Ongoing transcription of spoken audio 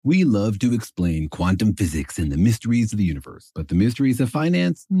We love to explain quantum physics and the mysteries of the universe, but the mysteries of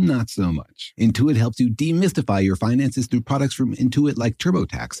finance, not so much. Intuit helps you demystify your finances through products from Intuit like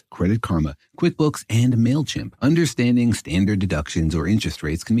TurboTax, Credit Karma, QuickBooks, and MailChimp. Understanding standard deductions or interest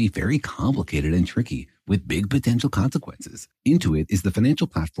rates can be very complicated and tricky, with big potential consequences. Intuit is the financial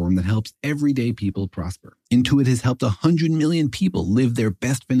platform that helps everyday people prosper. Intuit has helped 100 million people live their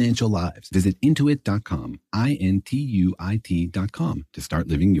best financial lives. Visit Intuit.com, Intuit.com, to start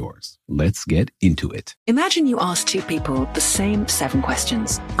living yours. Let's get into it. Imagine you ask two people the same 7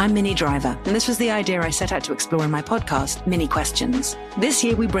 questions. I'm Minnie Driver, and this was the idea I set out to explore in my podcast, Minnie Questions. This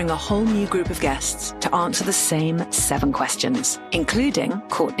year, we bring a whole new group of guests to answer the same 7 questions, including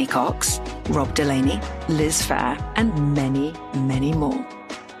Courtney Cox, Rob Delaney, Liz Fair, and many, many more.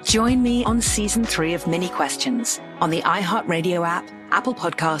 Join me on Season 3 of Minnie Questions on the iHeartRadio app, Apple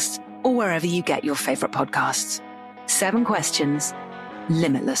Podcasts, or wherever you get your favorite podcasts. 7 questions,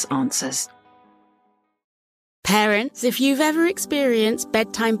 limitless answers. Parents, if you've ever experienced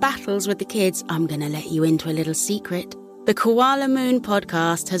bedtime battles with the kids, I'm going to let you into a little secret. The Koala Moon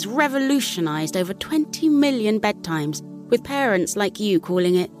podcast has revolutionized over 20 million bedtimes, with parents like you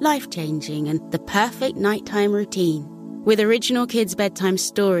calling it life-changing and the perfect nighttime routine. With original kids' bedtime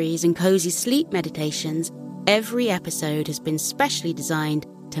stories and cozy sleep meditations, every episode has been specially designed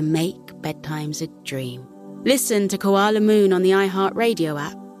to make bedtimes a dream. Listen to Koala Moon on the iHeartRadio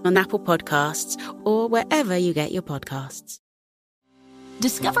app, on Apple Podcasts, or wherever you get your podcasts.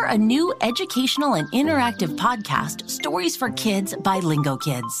 Discover a new educational and interactive podcast, Stories for Kids by Lingo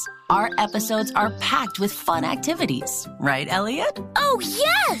Kids. Our episodes are packed with fun activities. Right, Elliot? Oh,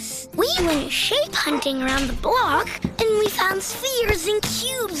 yes! We went shape hunting around the block, and we found spheres and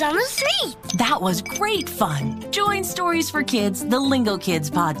cubes on the street. That was great fun. Join Stories for Kids, the Lingo Kids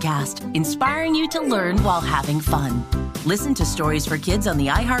podcast, inspiring you to learn while having fun. Listen to Stories for Kids on the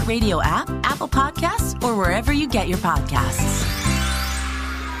iHeartRadio app, Apple Podcasts, or wherever you get your podcasts.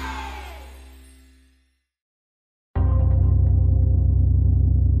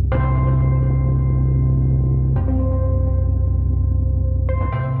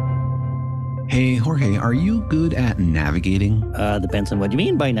 Hey, Jorge, are you good at navigating? Depends on what you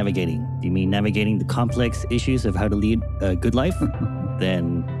mean by navigating. Do you mean navigating the complex issues of how to lead a good life?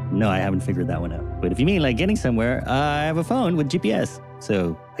 Then, no, I haven't figured that one out. But if you mean like getting somewhere, I have a phone with GPS.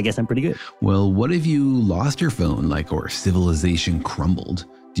 So I guess I'm pretty good. Well, what if you lost your phone, or civilization crumbled?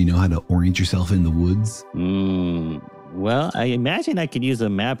 Do you know how to orient yourself in the woods? Well, I imagine I could use a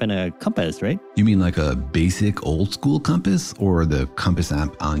map and a compass, right? You mean like a basic old school compass or the compass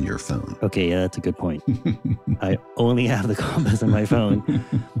app on your phone? Okay, yeah, that's a good point. I only have the compass on my phone.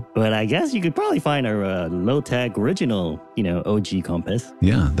 But I guess you could probably find a low-tech original, OG compass.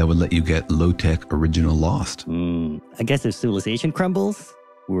 Yeah, that would let you get low-tech original lost. I guess if civilization crumbles,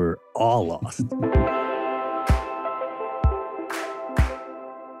 we're all lost.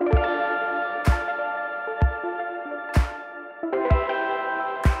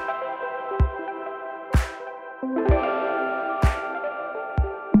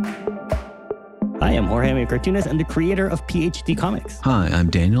 Hi, I'm Jorge. I'm a cartoonist and the creator of PhD Comics. Hi, I'm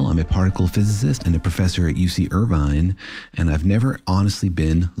Daniel. I'm a particle physicist and a professor at UC Irvine, and I've never honestly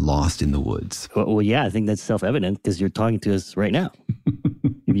been lost in the woods. Well, yeah, I think that's self-evident because you're talking to us right now.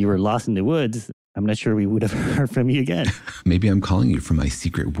 If you were lost in the woods, I'm not sure we would have heard from you again. Maybe I'm calling you from my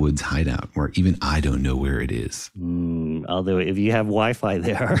secret woods hideout where even I don't know where it is. Although if you have Wi-Fi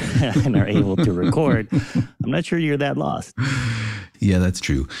there and are able to record, I'm not sure you're that lost. Yeah, that's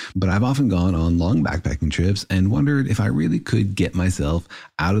true. But I've often gone on long backpacking trips and wondered if I really could get myself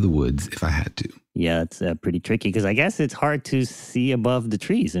out of the woods if I had to. Yeah, it's pretty tricky because I guess it's hard to see above the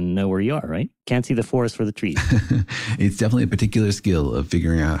trees and know where you are, right? Can't see the forest for the trees. It's definitely a particular skill of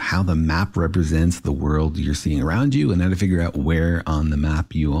figuring out how the map represents the world you're seeing around you and how to figure out where on the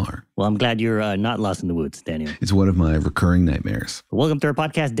map you are. Well, I'm glad you're not lost in the woods, Daniel. It's one of my recurring nightmares. Welcome to our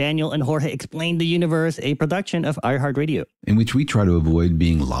podcast, Daniel and Jorge Explain the Universe, a production of iHeartRadio, in which we try to avoid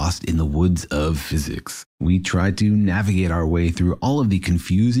being lost in the woods of physics. We try to navigate our way through all of the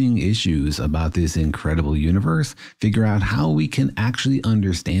confusing issues about this incredible universe, figure out how we can actually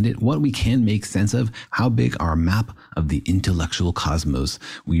understand it, what we can make sense of, how big our map of the intellectual cosmos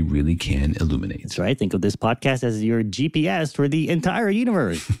we really can illuminate. That's right. Think of this podcast as your GPS for the entire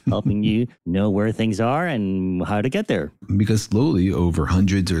universe, helping you know where things are and how to get there. Because slowly, over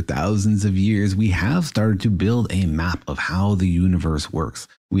hundreds or thousands of years, we have started to build a map of how the universe works.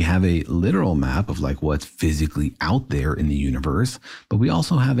 We have a literal map of what's physically out there in the universe, but we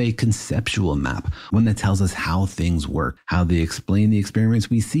also have a conceptual map, one that tells us how things work, how they explain the experiments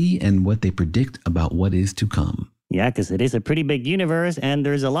we see, and what they predict about what is to come. Yeah, because it is a pretty big universe and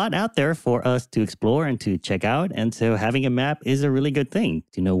there's a lot out there for us to explore and to check out. And so having a map is a really good thing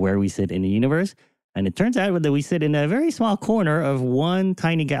to know where we sit in the universe. And it turns out that we sit in a very small corner of one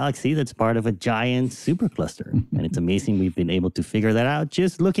tiny galaxy that's part of a giant supercluster. And it's amazing we've been able to figure that out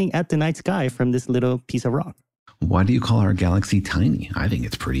just looking at the night sky from this little piece of rock. Why do you call our galaxy tiny? I think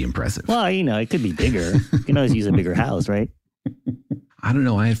it's pretty impressive. Well, it could be bigger. You can always use a bigger house, right? I don't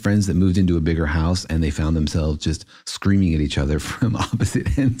know. I had friends that moved into a bigger house and they found themselves just screaming at each other from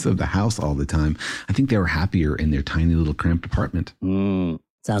opposite ends of the house all the time. I think they were happier in their tiny little cramped apartment.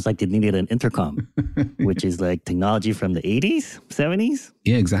 Sounds like they needed an intercom, which is like technology from the 80s, 70s.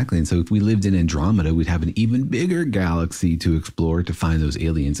 Yeah, exactly. And so if we lived in Andromeda, we'd have an even bigger galaxy to explore to find those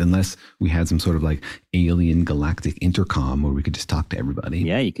aliens, unless we had some sort of like alien galactic intercom where we could just talk to everybody.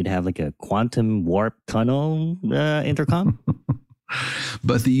 Yeah, you could have like a quantum warp tunnel intercom.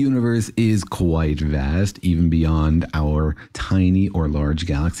 But the universe is quite vast, even beyond our tiny or large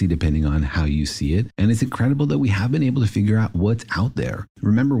galaxy, depending on how you see it. And it's incredible that we have been able to figure out what's out there.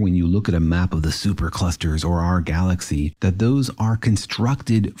 Remember, when you look at a map of the superclusters or our galaxy, that those are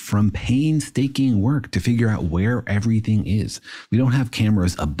constructed from painstaking work to figure out where everything is. We don't have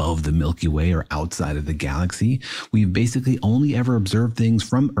cameras above the Milky Way or outside of the galaxy. We've basically only ever observed things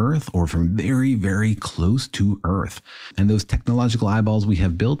from Earth or from very, very close to Earth. And those technological eyeballs we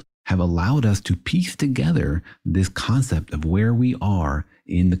have built have allowed us to piece together this concept of where we are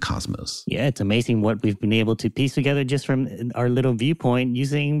in the cosmos. Yeah, it's amazing what we've been able to piece together just from our little viewpoint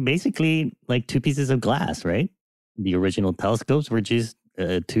using basically like two pieces of glass, right? The original telescopes were just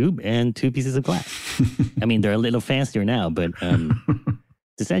a tube and two pieces of glass. I mean, they're a little fancier now, but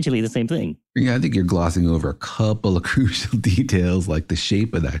it's essentially the same thing. Yeah, I think you're glossing over a couple of crucial details like the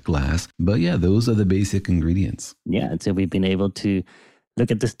shape of that glass. But yeah, those are the basic ingredients. Yeah, and so we've been able to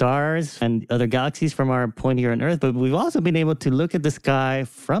look at the stars and other galaxies from our point here on Earth, but we've also been able to look at the sky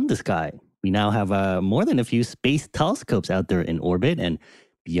from the sky. We now have more than a few space telescopes out there in orbit and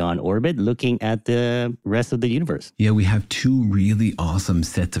beyond orbit looking at the rest of the universe. Yeah, we have two really awesome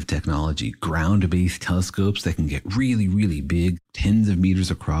sets of technology. Ground-based telescopes that can get really, really big, tens of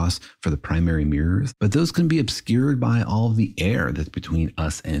meters across for the primary mirrors. But those can be obscured by all of the air that's between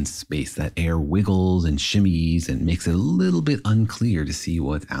us and space. That air wiggles and shimmies and makes it a little bit unclear to see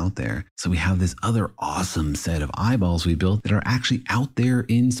what's out there. So we have this other awesome set of eyeballs we built that are actually out there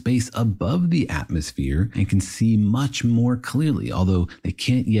in space above the atmosphere and can see much more clearly, although they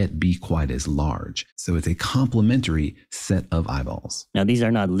can't yet be quite as large. So it's a complementary set of eyeballs. Now, these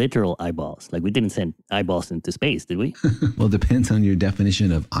are not literal eyeballs. Like we didn't send eyeballs into space, did we? Well, it depends on your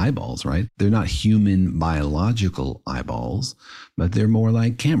definition of eyeballs, right? They're not human biological eyeballs, but they're more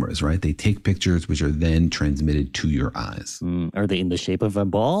like cameras, right? They take pictures which are then transmitted to your eyes. Are they in the shape of a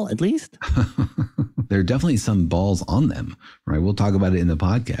ball, at least? There are definitely some balls on them, right? We'll talk about it in the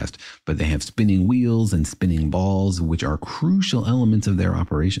podcast, but they have spinning wheels and spinning balls, which are crucial elements of their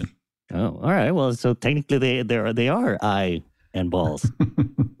operation. Oh, all right. Well, so technically they are eye and balls.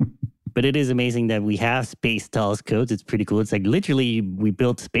 But it is amazing that we have space telescopes. It's pretty cool. It's like literally we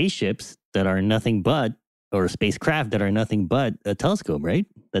built spaceships that are nothing but, or spacecraft that are nothing but a telescope, right?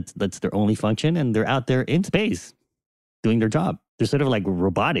 That's their only function. And they're out there in space doing their job. They're sort of like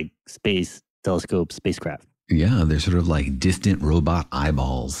robotic space telescope spacecraft. Yeah, they're sort of like distant robot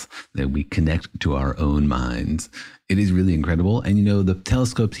eyeballs that we connect to our own minds. It is really incredible. And you know, the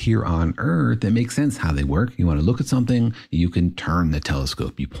telescopes here on Earth, it makes sense how they work. You want to look at something, you can turn the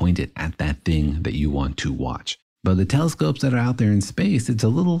telescope. You point it at that thing that you want to watch. But the telescopes that are out there in space, it's a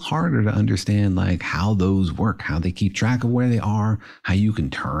little harder to understand like how those work, how they keep track of where they are, how you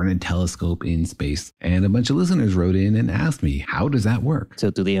can turn a telescope in space. And a bunch of listeners wrote in and asked me, how does that work? So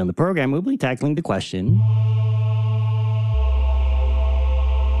today on the program, we'll be tackling the question,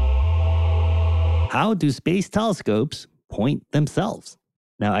 how do space telescopes point themselves?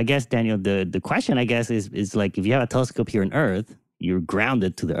 Now, I guess, Daniel, the question, I guess, is like if you have a telescope here on Earth, you're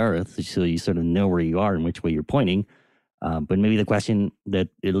grounded to the Earth, so you sort of know where you are and which way you're pointing. But maybe the question that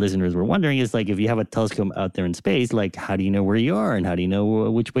the listeners were wondering is like, if you have a telescope out there in space, like how do you know where you are and how do you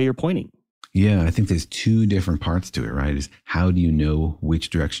know which way you're pointing? Yeah, I think there's two different parts to it, right? Is how do you know which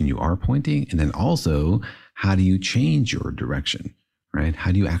direction you are pointing? And then also, how do you change your direction, right?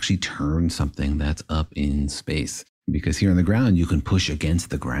 How do you actually turn something that's up in space? Because here on the ground, you can push against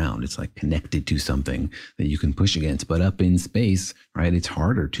the ground. It's like connected to something that you can push against. But up in space, right, it's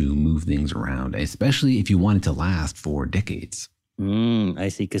harder to move things around, especially if you want it to last for decades. I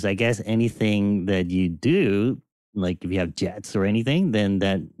see. Because I guess anything that you do Like if you have jets or anything, then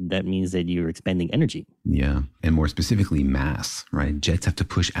that means that you're expending energy. Yeah. And more specifically, mass, right? Jets have to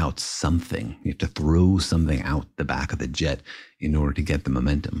push out something. You have to throw something out the back of the jet in order to get the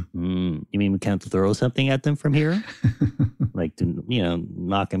momentum. You mean we can't throw something at them from here? Like to,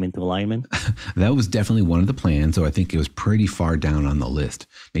 knock them into alignment? That was definitely one of the plans. So I think it was pretty far down on the list.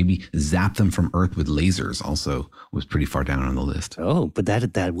 Maybe zap them from Earth with lasers also was pretty far down on the list. Oh, but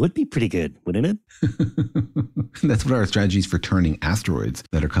that would be pretty good, wouldn't it? That's what our strategies for turning asteroids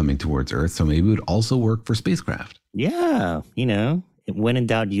that are coming towards Earth. So maybe it would also work for spacecraft. Yeah. When in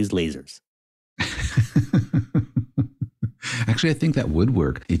doubt, use lasers. Actually, I think that would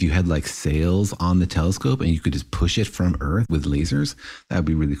work. If you had like sails on the telescope and you could just push it from Earth with lasers, that would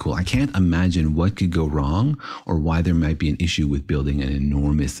be really cool. I can't imagine what could go wrong or why there might be an issue with building an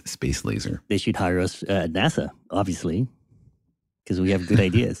enormous space laser. They should hire us at NASA, obviously, because we have good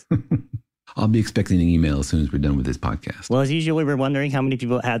ideas. I'll be expecting an email as soon as we're done with this podcast. Well, as usual, we were wondering how many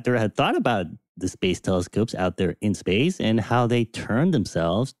people out there had thought about the space telescopes out there in space and how they turn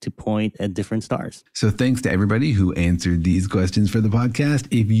themselves to point at different stars. So thanks to everybody who answered these questions for the podcast.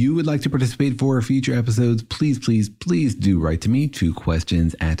 If you would like to participate for future episodes, please do write to me to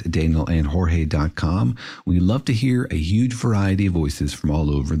questions@danielandjorge.com. We love to hear a huge variety of voices from all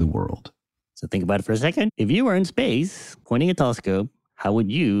over the world. So think about it for a second. If you were in space pointing a telescope, how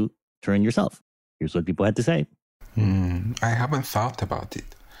would you turn yourself? Here's what people had to say. I haven't thought about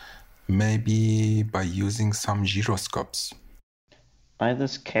it. Maybe by using some gyroscopes. I have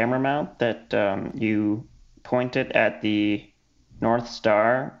this camera mount that you point it at the North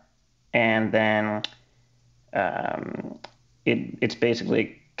Star, and then it's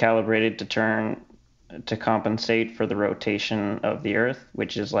basically calibrated to turn to compensate for the rotation of the Earth,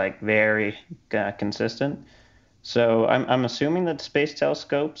 which is like very consistent. So I'm assuming that space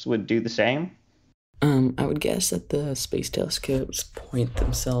telescopes would do the same. I would guess that the space telescopes point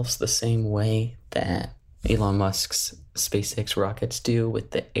themselves the same way that Elon Musk's SpaceX rockets do with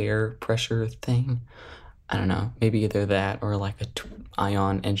the air pressure thing. I don't know. Maybe either that or like a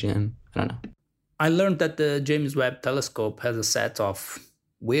ion engine. I don't know. I learned that the James Webb Telescope has a set of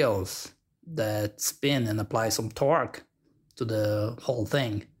wheels that spin and apply some torque to the whole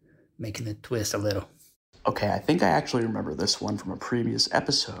thing, making it twist a little. Okay, I think I actually remember this one from a previous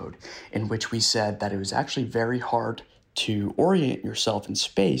episode in which we said that it was actually very hard to orient yourself in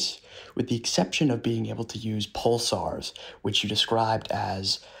space with the exception of being able to use pulsars, which you described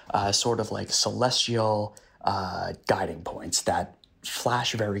as sort of like celestial guiding points that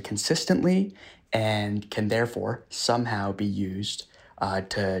flash very consistently and can therefore somehow be used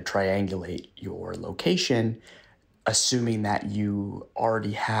to triangulate your location, assuming that you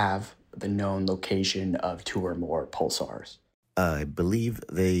already have the known location of 2 or more pulsars. I believe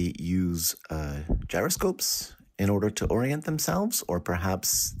they use gyroscopes in order to orient themselves, or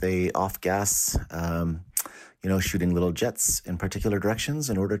perhaps they off-gas, shooting little jets in particular directions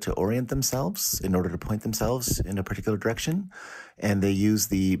in order to orient themselves, in order to point themselves in a particular direction, and they use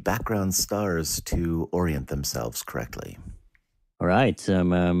the background stars to orient themselves correctly. All right,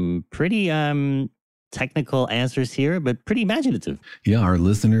 some pretty technical answers here, but pretty imaginative. Yeah, our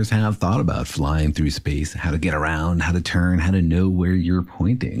listeners have thought about flying through space, how to get around, how to turn, how to know where you're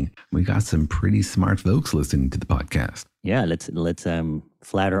pointing. We got some pretty smart folks listening to the podcast. Yeah, let's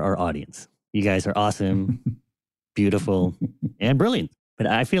flatter our audience. You guys are awesome, beautiful, and brilliant. But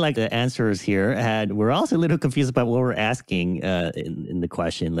I feel like the answers here we're also a little confused about what we're asking in the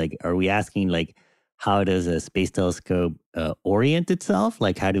question. Like, are we asking like, how does a space telescope orient itself?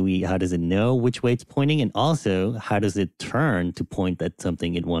 Like, how does it know which way it's pointing? And also, how does it turn to point at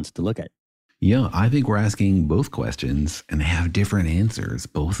something it wants to look at? Yeah, I think we're asking both questions and they have different answers,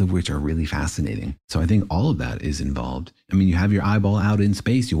 both of which are really fascinating. So I think all of that is involved. I mean, you have your eyeball out in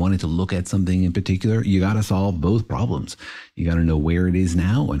space. You want it to look at something in particular. You got to solve both problems. You got to know where it is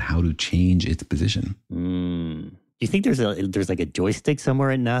now and how to change its position. Do you think there's like a joystick somewhere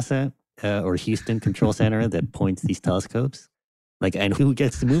at NASA? Or Houston Control Center that points these telescopes? Like, and who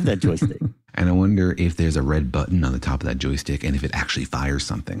gets to move that joystick? And I wonder if there's a red button on the top of that joystick and if it actually fires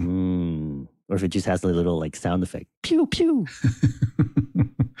something. Or if it just has a little like sound effect. Pew, pew.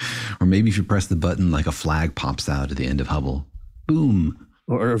 Or maybe if you press the button, like a flag pops out at the end of Hubble. Boom.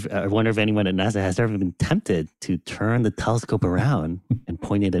 Or I wonder if anyone at NASA has ever been tempted to turn the telescope around and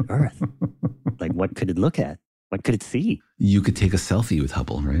point it at Earth. Like, what could it look at? What could it see? You could take a selfie with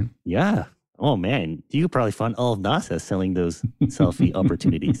Hubble, right? Yeah. Oh, man. You could probably fund all of NASA selling those selfie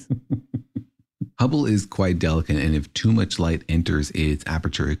opportunities. Hubble is quite delicate, and if too much light enters its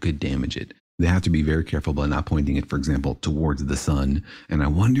aperture, it could damage it. They have to be very careful by not pointing it, for example, towards the sun. And I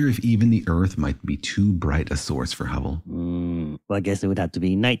wonder if even the Earth might be too bright a source for Hubble. Well, I guess it would have to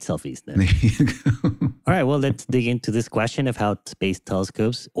be night selfies then. There you go. All right, well, let's dig into this question of how space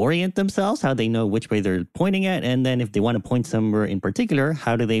telescopes orient themselves, how they know which way they're pointing at, and then if they want to point somewhere in particular,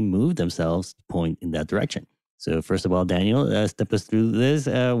 how do they move themselves to point in that direction? So first of all, Daniel, step us through this.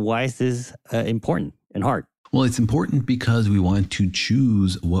 Why is this important and hard? Well, it's important because we want to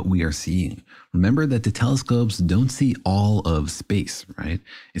choose what we are seeing. Remember that the telescopes don't see all of space, right?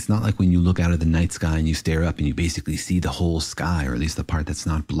 It's not like when you look out of the night sky and you stare up and you basically see the whole sky, or at least the part that's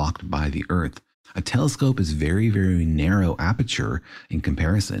not blocked by the Earth. A telescope is very, very narrow aperture in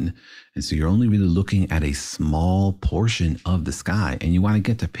comparison. And so you're only really looking at a small portion of the sky, and you want to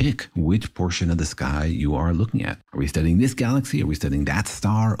get to pick which portion of the sky you are looking at. Are we studying this galaxy? Are we studying that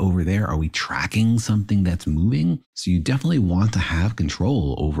star over there? Are we tracking something that's moving? So you definitely want to have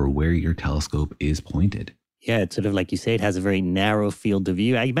control over where your telescope is pointed. Yeah, it's sort of like you say, it has a very narrow field of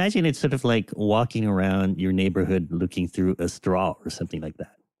view. I imagine it's sort of like walking around your neighborhood looking through a straw or something like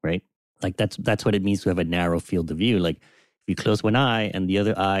that, right? Like that's what it means to have a narrow field of view. Like if you close one eye and the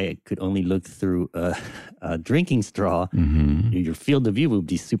other eye could only look through a drinking straw, your field of view would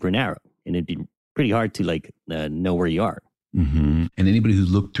be super narrow, and it'd be pretty hard to know where you are. And anybody who's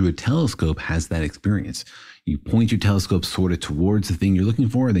looked through a telescope has that experience. You point your telescope sort of towards the thing you're looking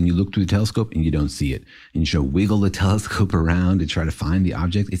for, then you look through the telescope and you don't see it. And you should wiggle the telescope around to try to find the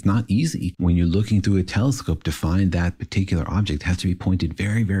object. It's not easy when you're looking through a telescope to find that particular object. It has to be pointed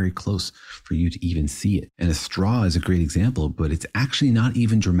very, very close for you to even see it. And a straw is a great example, but it's actually not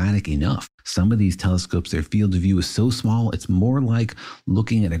even dramatic enough. Some of these telescopes, their field of view is so small, it's more like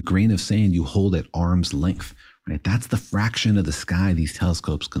looking at a grain of sand you hold at arm's length. Right? That's the fraction of the sky these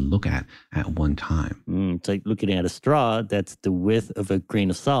telescopes can look at one time. It's like looking at a straw that's the width of a grain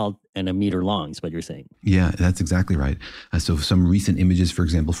of salt and a meter long is what you're saying. Yeah, that's exactly right. So some recent images, for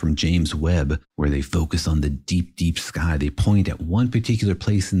example, from James Webb, where they focus on the deep, deep sky, they point at one particular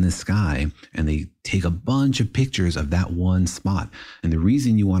place in the sky and they take a bunch of pictures of that one spot. And the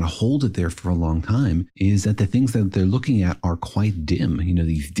reason you want to hold it there for a long time is that the things that they're looking at are quite dim. You know,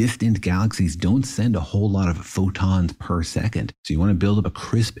 these distant galaxies don't send a whole lot of photons per second. So you want to build up a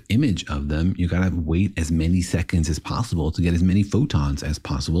crisp image of them. You got to wait as many seconds as possible to get as many photons as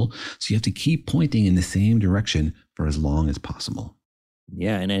possible. So you have to keep pointing in the same direction for as long as possible.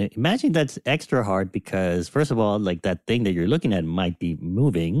 Yeah, and I imagine that's extra hard because, first of all, like that thing that you're looking at might be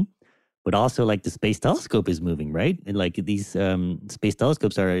moving, but also like the space telescope is moving, right? And like these space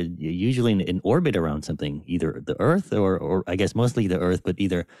telescopes are usually in orbit around something, either the Earth or I guess mostly the Earth, but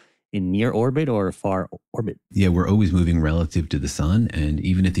either in near orbit or far orbit. Yeah, we're always moving relative to the sun. And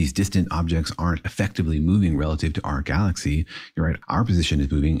even if these distant objects aren't effectively moving relative to our galaxy, you're right, our position is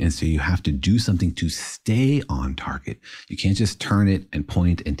moving. And so you have to do something to stay on target. You can't just turn it and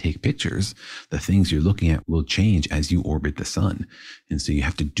point and take pictures. The things you're looking at will change as you orbit the sun. And so you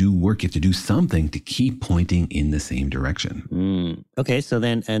have to do work, you have to do something to keep pointing in the same direction. Okay, so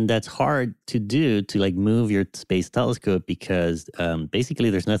then, and that's hard to do, to like move your space telescope because basically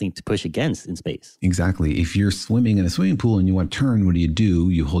there's nothing to push against in space. Exactly. If you're swimming in a swimming pool and you want to turn, what do?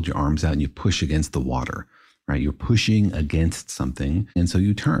 You hold your arms out and you push against the water, right? You're pushing against something, and so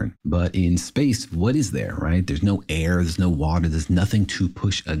you turn. But in space, what is there, right? There's no air, there's no water, there's nothing to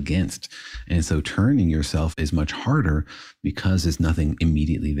push against. And so turning yourself is much harder because there's nothing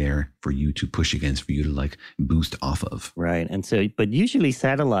immediately there for you to push against, for you to like boost off of. Right. And so, but usually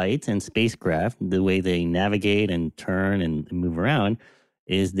satellites and spacecraft, the way they navigate and turn and move around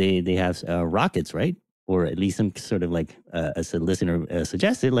is they have rockets, right? Or at least some sort of like, as a listener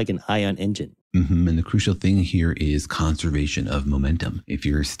suggested, like an ion engine. And the crucial thing here is conservation of momentum. If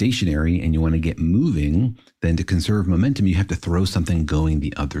you're stationary and you want to get moving, then to conserve momentum, you have to throw something going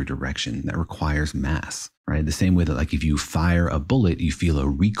the other direction. That requires mass, right? The same way that like if you fire a bullet, you feel a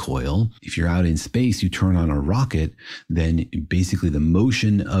recoil. If you're out in space, you turn on a rocket, then basically the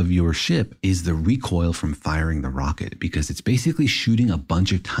motion of your ship is the recoil from firing the rocket, because it's basically shooting a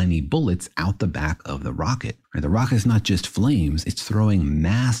bunch of tiny bullets out the back of the rocket. Right? The rocket is not just flames, it's throwing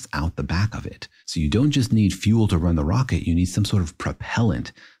mass out the back of it. So you don't just need fuel to run the rocket, you need some sort of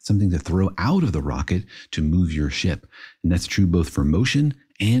propellant, something to throw out of the rocket to move your ship. And that's true both for motion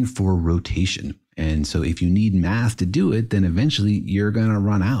and for rotation. And so if you need mass to do it, then eventually you're going to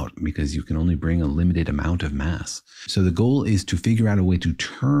run out because you can only bring a limited amount of mass. So the goal is to figure out a way to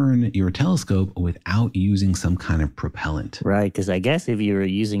turn your telescope without using some kind of propellant. Right, because I guess if you're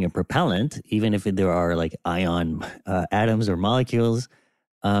using a propellant, even if there are like ion atoms or molecules,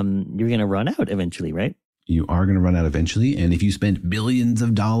 you're going to run out eventually, right? You are going to run out eventually. And if you spent billions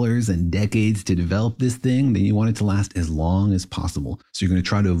of dollars and decades to develop this thing, then you want it to last as long as possible. So you're going to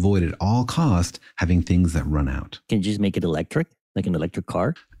try to avoid at all cost having things that run out. Can you just make it electric? Like an electric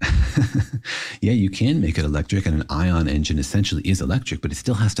car? Yeah, you can make it electric, and an ion engine essentially is electric, but it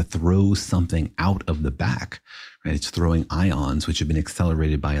still has to throw something out of the back, right? It's throwing ions, which have been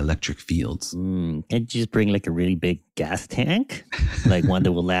accelerated by electric fields. Can't you just bring like a really big gas tank? Like one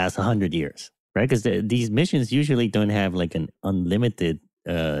that will last 100 years, right? Because these missions usually don't have like an unlimited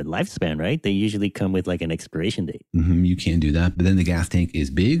lifespan, right? They usually come with like an expiration date. You can do that. But then the gas tank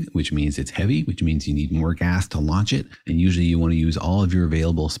is big, which means it's heavy, which means you need more gas to launch it. And usually you want to use all of your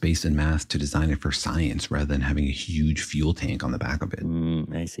available space and mass to design it for science rather than having a huge fuel tank on the back of it.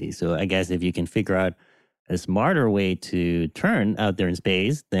 I see. So I guess if you can figure out a smarter way to turn out there in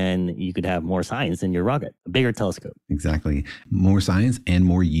space, then you could have more science in your rocket, a bigger telescope. Exactly. More science and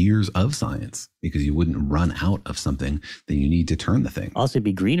more years of science, because you wouldn't run out of something that you need to turn the thing. Also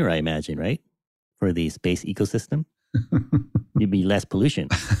be greener, I imagine, right? For the space ecosystem. You'd be less pollution.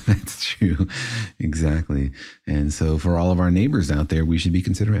 That's true. Exactly. And so for all of our neighbors out there, we should be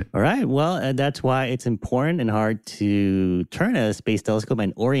considerate. All right. Well, that's why it's important and hard to turn a space telescope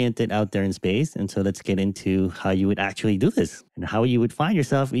and orient it out there in space. And so let's get into how you would actually do this and how you would find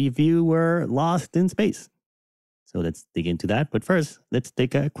yourself if you were lost in space. So let's dig into that. But first, let's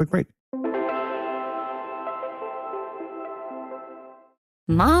take a quick break.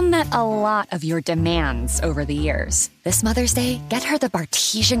 Mom met a lot of your demands over the years. This Mother's Day, get her the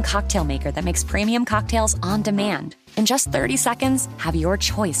Bartesian cocktail maker that makes premium cocktails on demand. In just 30 seconds, have your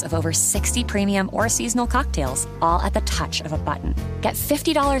choice of over 60 premium or seasonal cocktails, all at the touch of a button. Get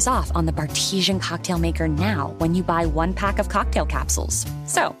 $50 off on the Bartesian cocktail maker now when you buy 1 pack of cocktail capsules.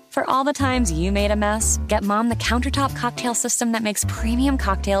 So, for all the times you made a mess, get Mom the countertop cocktail system that makes premium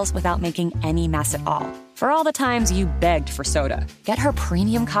cocktails without making any mess at all. For all the times you begged for soda, get her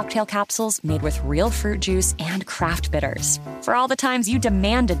premium cocktail capsules made with real fruit juice and craft bitters. For all the times you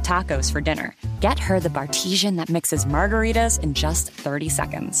demanded tacos for dinner, get her the Bartesian that mixes margaritas in just 30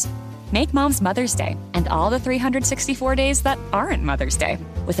 seconds. Make Mom's Mother's Day and all the 364 days that aren't Mother's Day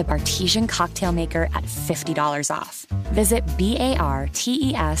with a Bartesian cocktail maker at $50 off. Visit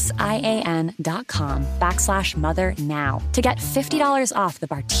BARTESIAN.com/mother now to get $50 off the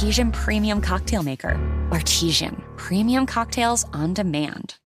Bartesian Premium Cocktail Maker. Bartesian, premium cocktails on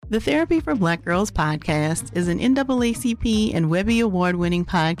demand. The Therapy for Black Girls podcast is an NAACP and Webby Award-winning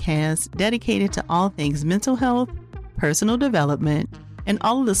podcast dedicated to all things mental health, personal development, and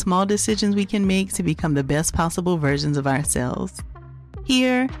all of the small decisions we can make to become the best possible versions of ourselves.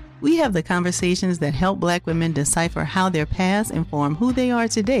 Here, we have the conversations that help Black women decipher how their past inform who they are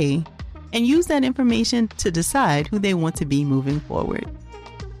today and use that information to decide who they want to be moving forward.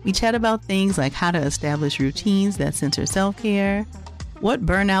 We chat about things like how to establish routines that center self-care, what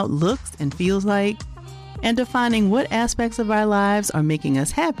burnout looks and feels like, and defining what aspects of our lives are making us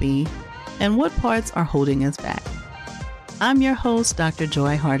happy and what parts are holding us back. I'm your host, Dr.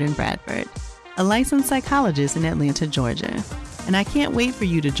 Joy Harden Bradford, a licensed psychologist in Atlanta, Georgia, and I can't wait for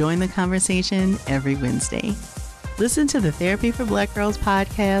you to join the conversation every Wednesday. Listen to the Therapy for Black Girls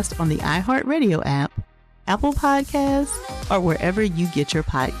podcast on the iHeartRadio app, Apple Podcasts, or wherever you get your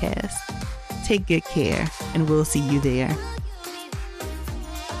podcasts. Take good care, and we'll see you there.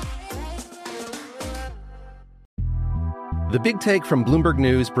 The Big Take from Bloomberg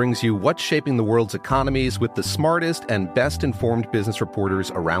News brings you what's shaping the world's economies with the smartest and best-informed business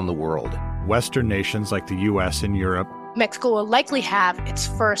reporters around the world. Western nations like the U.S. and Europe. Mexico will likely have its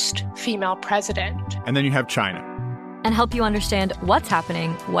first female president. And then you have China. And help you understand what's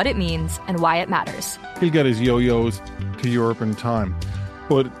happening, what it means, and why it matters. He'll get his yo-yos to Europe in time.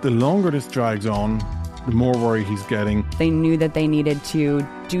 But the longer this drags on, the more worry he's getting. They knew that they needed to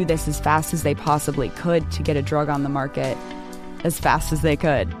do this as fast as they possibly could to get a drug on the market as fast as they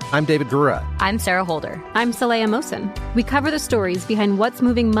could. I'm David Gura. I'm Sarah Holder. I'm Saleha Mohsen. We cover the stories behind what's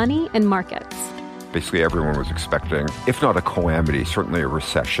moving money and markets. Basically, everyone was expecting, if not a calamity, certainly a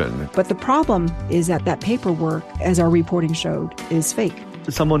recession. But the problem is that paperwork, as our reporting showed, is fake.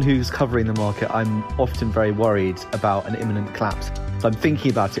 As someone who's covering the market, I'm often very worried about an imminent collapse. So I'm thinking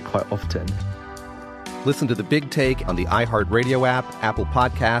about it quite often. Listen to The Big Take on the iHeartRadio app, Apple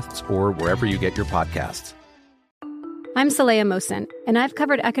Podcasts, or wherever you get your podcasts. I'm Saleha Mohsen, and I've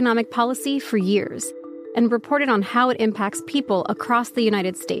covered economic policy for years and reported on how it impacts people across the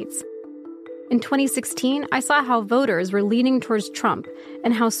United States. In 2016, I saw how voters were leaning towards Trump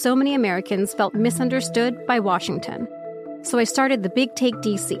and how so many Americans felt misunderstood by Washington. So I started The Big Take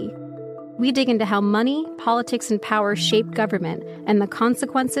DC. we dig into how money, politics, and power shape government and the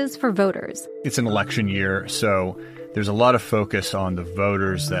consequences for voters. It's an election year, so there's a lot of focus on the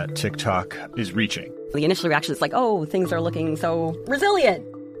voters that TikTok is reaching. The initial reaction is like, oh, things are looking so resilient.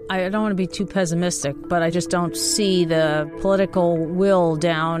 I don't want to be too pessimistic, but I just don't see the political will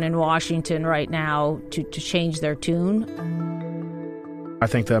down in Washington right now to change their tune. I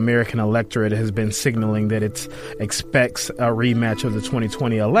think the American electorate has been signaling that it expects a rematch of the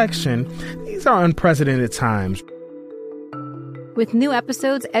 2020 election. These are unprecedented times. With new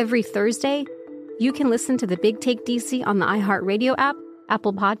episodes every Thursday, you can listen to The Big Take DC on the iHeartRadio app,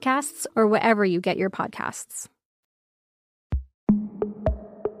 Apple Podcasts, or wherever you get your podcasts.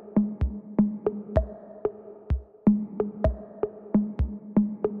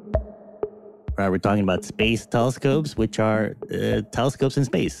 We're talking about space telescopes, which are telescopes in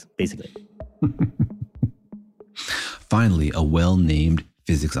space, basically. Finally, a well-named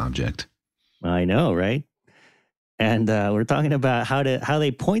physics object. I know, right? And we're talking about how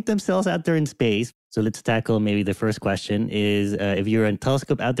they point themselves out there in space. So let's tackle maybe the first question is, if you're a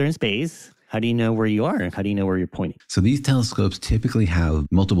telescope out there in space, how do you know where you are and how do you know where you're pointing? So these telescopes typically have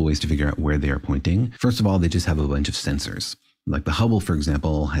multiple ways to figure out where they are pointing. First of all, they just have a bunch of sensors. Like the Hubble, for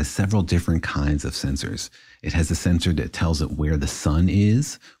example, has several different kinds of sensors. It has a sensor that tells it where the sun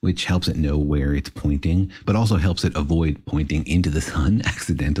is, which helps it know where it's pointing, but also helps it avoid pointing into the sun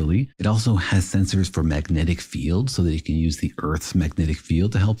accidentally. It also has sensors for magnetic fields so that it can use the Earth's magnetic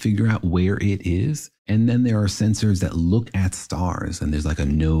field to help figure out where it is. And then there are sensors that look at stars, and there's like a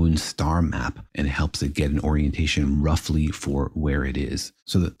known star map, and it helps it get an orientation roughly for where it is.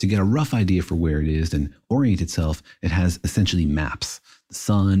 So that to get a rough idea for where it is and orient itself, it has essentially maps. The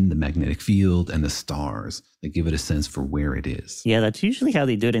sun, the magnetic field, and the stars that give it a sense for where it is. Yeah, that's usually how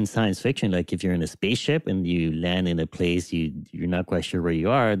they do it in science fiction. Like if you're in a spaceship and you land in a place you're not quite sure where you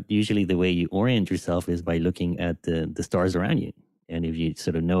are, usually the way you orient yourself is by looking at the stars around you. And if you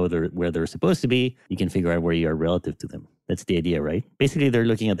sort of know where they're supposed to be, you can figure out where you are relative to them. That's the idea, right? Basically, they're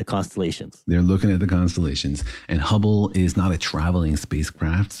looking at the constellations. They're looking at the constellations. And Hubble is not a traveling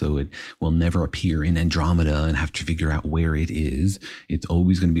spacecraft, so it will never appear in Andromeda and have to figure out where it is. It's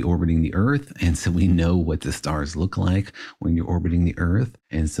always going to be orbiting the Earth. And so we know what the stars look like when you're orbiting the Earth.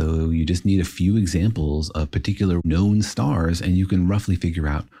 And so you just need a few examples of particular known stars, and you can roughly figure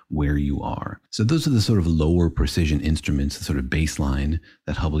out where you are. So those are the sort of lower precision instruments, the sort of baseline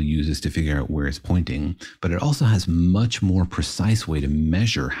that Hubble uses to figure out where it's pointing. But it also has much more precise way to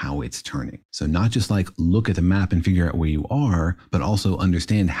measure how it's turning. So not just like look at the map and figure out where you are, but also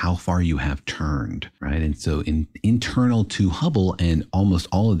understand how far you have turned, right? And so internal to Hubble and almost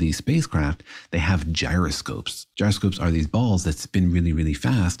all of these spacecraft, they have gyroscopes. Gyroscopes are these balls that spin really, really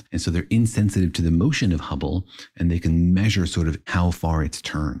fast. And so they're insensitive to the motion of Hubble, and they can measure sort of how far it's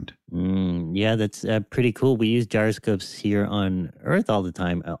turned. Yeah, that's pretty cool. We use gyroscopes here on Earth all the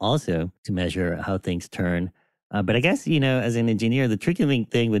time also to measure how things turn. But I guess, as an engineer, the tricky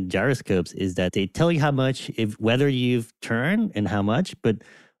thing with gyroscopes is that they tell you how much, whether you've turned and how much, but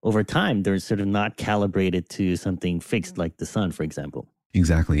over time, they're sort of not calibrated to something fixed like the sun, for example.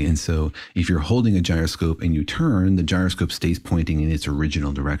 Exactly. And so if you're holding a gyroscope and you turn, the gyroscope stays pointing in its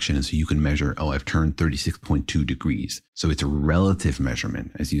original direction. And so you can measure, I've turned 36.2 degrees. So it's a relative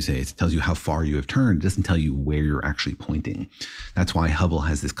measurement. As you say, it tells you how far you have turned. It doesn't tell you where you're actually pointing. That's why Hubble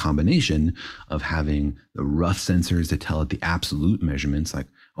has this combination of having the rough sensors that tell it the absolute measurements, like,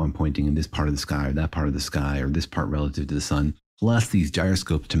 I'm pointing in this part of the sky or that part of the sky or this part relative to the sun, plus these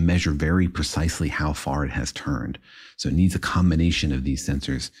gyroscopes to measure very precisely how far it has turned. So it needs a combination of these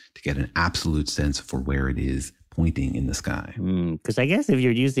sensors to get an absolute sense for where it is pointing in the sky. Because I guess if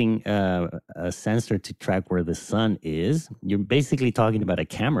you're using a sensor to track where the sun is, you're basically talking about a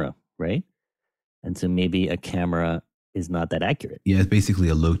camera, right? And so maybe a camera is not that accurate. Yeah, it's basically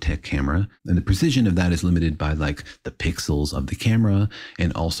a low-tech camera. And the precision of that is limited by like the pixels of the camera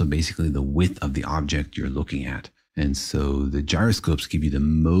and also basically the width of the object you're looking at. And so the gyroscopes give you the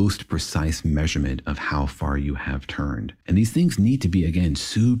most precise measurement of how far you have turned. And these things need to be, again,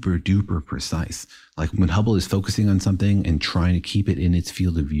 super duper precise. Like when Hubble is focusing on something and trying to keep it in its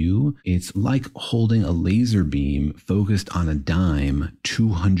field of view, it's like holding a laser beam focused on a dime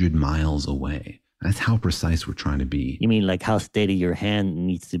 200 miles away. That's how precise we're trying to be. You mean like how steady your hand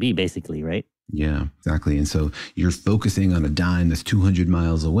needs to be, basically, right? Yeah, exactly. And so you're focusing on a dime that's 200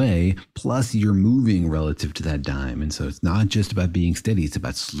 miles away, plus you're moving relative to that dime. And so it's not just about being steady. It's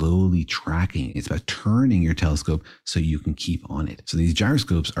about slowly tracking. It's about turning your telescope so you can keep on it. So these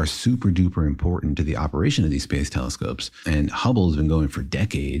gyroscopes are super duper important to the operation of these space telescopes. And Hubble has been going for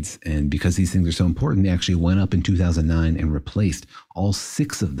decades. And because these things are so important, they actually went up in 2009 and replaced all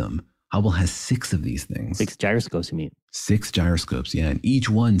 6 of them Hubble has 6 of these things. 6 gyroscopes, you mean? 6 gyroscopes, yeah. And each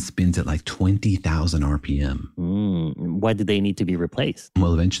one spins at like 20,000 RPM. Why do they need to be replaced?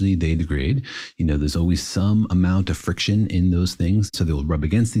 Well, eventually they degrade. There's always some amount of friction in those things. So they'll rub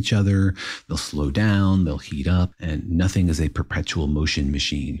against each other, they'll slow down, they'll heat up, and nothing is a perpetual motion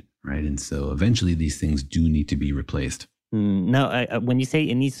machine, right? And so eventually these things do need to be replaced. Now, when you say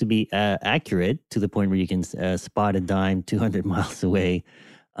it needs to be accurate to the point where you can spot a dime 200 miles away,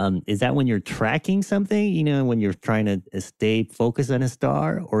 is that when you're tracking something, when you're trying to stay focused on a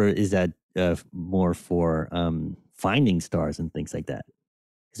star, or is that more for finding stars and things like that?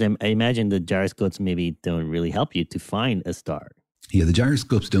 Because I imagine the gyroscopes maybe don't really help you to find a star. Yeah, the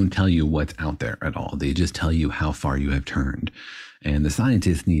gyroscopes don't tell you what's out there at all. They just tell you how far you have turned. And the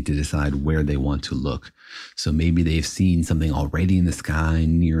scientists need to decide where they want to look. So maybe they've seen something already in the sky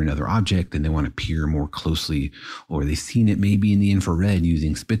near another object and they want to peer more closely, or they've seen it maybe in the infrared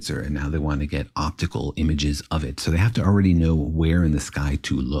using Spitzer and now they want to get optical images of it. So they have to already know where in the sky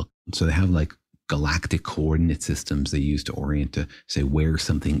to look. So they have like galactic coordinate systems they use to orient, to say where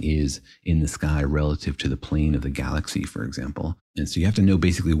something is in the sky relative to the plane of the galaxy, for example. And so you have to know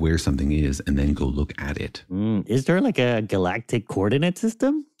basically where something is and then go look at it. Is there like a galactic coordinate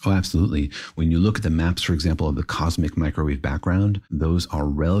system? Oh, absolutely. When you look at the maps, for example, of the cosmic microwave background, those are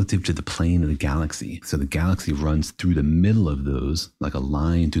relative to the plane of the galaxy. So the galaxy runs through the middle of those, like a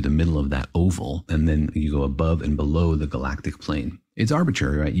line through the middle of that oval, and then you go above and below the galactic plane. It's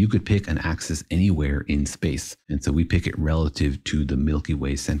arbitrary, right? You could pick an axis anywhere in space. And so we pick it relative to the Milky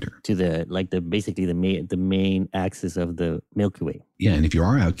Way center. To the main axis of the Milky Way. Yeah, and if you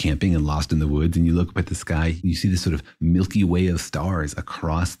are out camping and lost in the woods and you look up at the sky, you see this sort of Milky Way of stars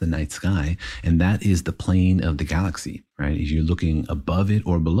across the night sky, and that is the plane of the galaxy, right? If you're looking above it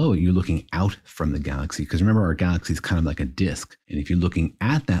or below it, you're looking out from the galaxy. Because remember, our galaxy is kind of like a disk. And if you're looking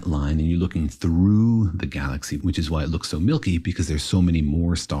at that line and you're looking through the galaxy, which is why it looks so milky, because there's so many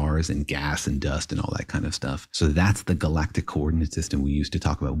more stars and gas and dust and all that kind of stuff. So that's the galactic coordinate system we use to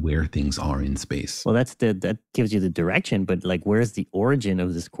talk about where things are in space. Well, that gives you the direction, but like, where's the origin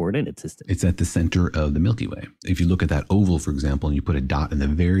of this coordinate system? It's at the center of the Milky Way. If you look at that oval, for example, and you put a dot in the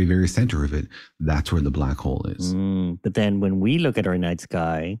very, very center of it, that's where the black hole is. But then when we look at our night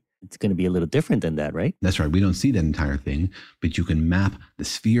sky, it's going to be a little different than that, right? That's right. We don't see that entire thing, but you can map the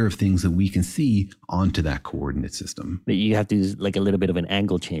sphere of things that we can see onto that coordinate system. But you have to use like a little bit of an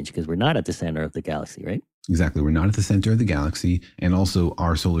angle change because we're not at the center of the galaxy, right? Exactly. We're not at the center of the galaxy. And also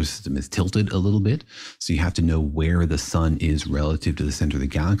our solar system is tilted a little bit. So you have to know where the sun is relative to the center of the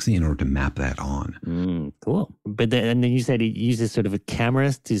galaxy in order to map that on. Cool. But then you said it uses sort of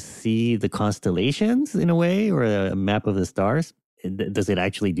cameras to see the constellations in a way, or a map of the stars. Does it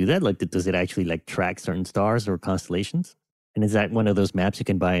actually do that? Like, does it actually like track certain stars or constellations? And is that one of those maps you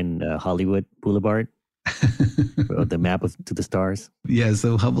can buy in Hollywood Boulevard? The map to the stars? Yeah,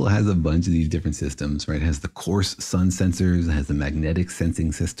 so Hubble has a bunch of these different systems, right? It has the coarse sun sensors, it has the magnetic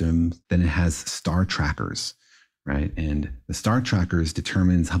sensing system, then it has star trackers, right? And the star trackers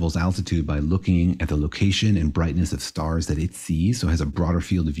determines Hubble's altitude by looking at the location and brightness of stars that it sees. So it has a broader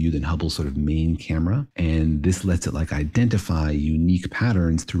field of view than Hubble's sort of main camera. And this lets it like identify unique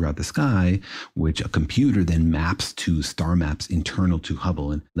patterns throughout the sky, which a computer then maps to star maps internal to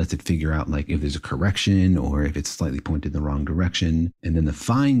Hubble and lets it figure out like if there's a correction or if it's slightly pointed in the wrong direction. And then the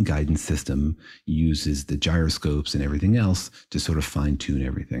fine guidance system uses the gyroscopes and everything else to sort of fine tune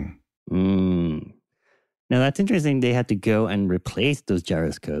everything. Now, that's interesting. They had to go and replace those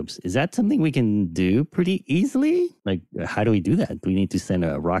gyroscopes. Is that something we can do pretty easily? Like, how do we do that? Do we need to send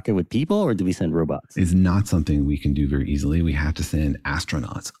a rocket with people or do we send robots? It's not something we can do very easily. We have to send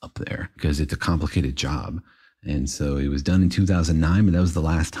astronauts up there because it's a complicated job. And so it was done in 2009, but that was the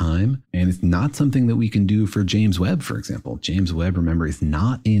last time. And it's not something that we can do for James Webb, for example. James Webb, remember, is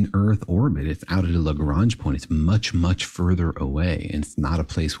not in Earth orbit. It's out at a Lagrange point. It's much, much further away. And it's not a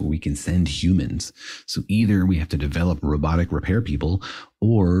place where we can send humans. So either we have to develop robotic repair people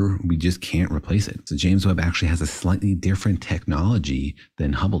or we just can't replace it. So James Webb actually has a slightly different technology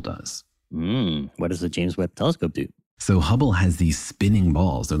than Hubble does. What does the James Webb Telescope do? So Hubble has these spinning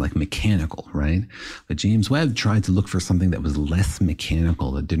balls. They're like mechanical, right? But James Webb tried to look for something that was less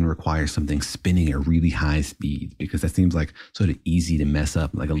mechanical, that didn't require something spinning at really high speed, because that seems like sort of easy to mess up.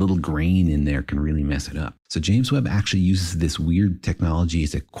 Like a little grain in there can really mess it up. So James Webb actually uses this weird technology.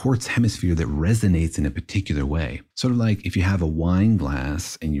 It's a quartz hemisphere that resonates in a particular way. Sort of like if you have a wine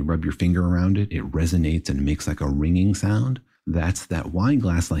glass and you rub your finger around it, it resonates and makes like a ringing sound. that's that wine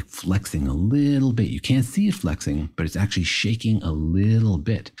glass like flexing a little bit. You can't see it flexing, but it's actually shaking a little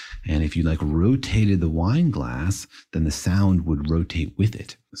bit. And if you like rotated the wine glass, then the sound would rotate with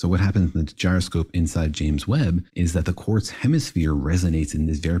it. So what happens in the gyroscope inside James Webb is that the quartz hemisphere resonates in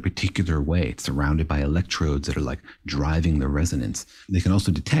this very particular way. It's surrounded by electrodes that are like driving the resonance. They can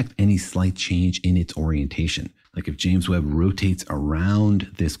also detect any slight change in its orientation. Like if James Webb rotates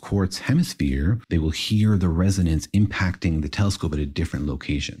around this quartz hemisphere, they will hear the resonance impacting the telescope at a different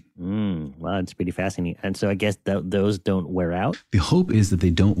location. Wow, it's pretty fascinating. And so I guess those don't wear out? The hope is that they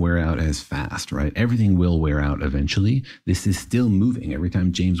don't wear out as fast, right? Everything will wear out eventually. This is still moving. Every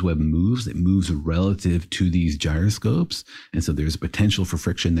time James Webb moves, it moves relative to these gyroscopes. And so there's potential for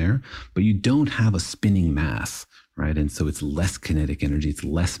friction there, but you don't have a spinning mass. Right. And so it's less kinetic energy. It's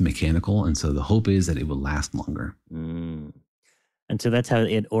less mechanical. And so the hope is that it will last longer. And so that's how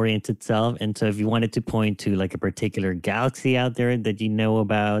it orients itself. And so if you wanted to point to like a particular galaxy out there that you know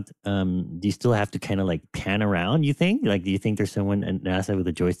about, do you still have to kind of like pan around, you think? Like, do you think there's someone at NASA with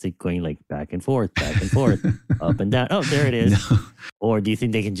a joystick going like back and forth, up and down? Oh, there it is. No. Or do you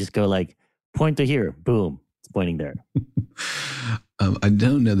think they can just go like, point to here, boom, it's pointing there? I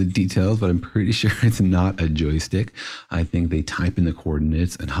don't know the details, but I'm pretty sure it's not a joystick. I think they type in the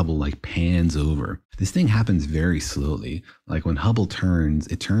coordinates and Hubble like pans over. This thing happens very slowly. Like when Hubble turns,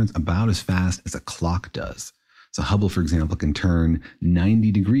 it turns about as fast as a clock does. So Hubble, for example, can turn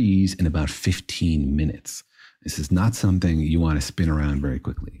 90 degrees in about 15 minutes. This is not something you want to spin around very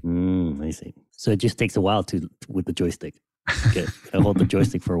quickly. I see. So it just takes a while with the joystick. Hold the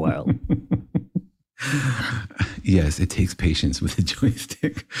joystick for a while. Yes, it takes patience with the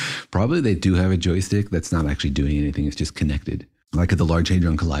joystick. Probably they do have a joystick that's not actually doing anything. It's just connected. Like at the Large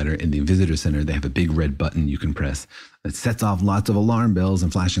Hadron Collider in the Visitor Center, they have a big red button you can press that sets off lots of alarm bells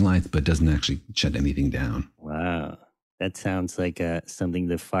and flashing lights, but doesn't actually shut anything down. Wow. That sounds like something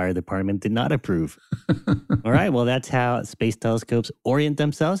the fire department did not approve. All right. Well, that's how space telescopes orient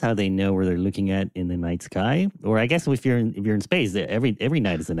themselves, how they know where they're looking at in the night sky. Or I guess if you're in space, every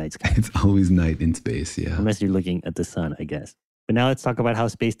night is a night sky. It's always night in space, yeah. Unless you're looking at the sun, I guess. But now let's talk about how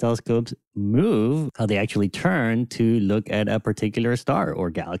space telescopes move, how they actually turn to look at a particular star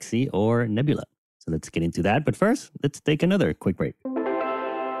or galaxy or nebula. So let's get into that. But first, let's take another quick break.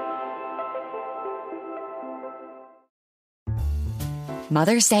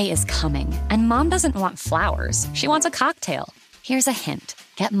 Mother's Day is coming, and Mom doesn't want flowers. She wants a cocktail. Here's a hint.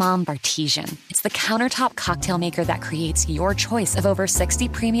 Get Mom Bartesian. It's the countertop cocktail maker that creates your choice of over 60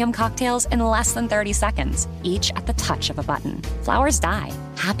 premium cocktails in less than 30 seconds, each at the touch of a button. Flowers die.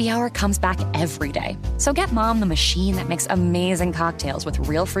 Happy Hour comes back every day. So get Mom the machine that makes amazing cocktails with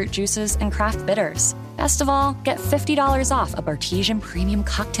real fruit juices and craft bitters. Best of all, get $50 off a Bartesian premium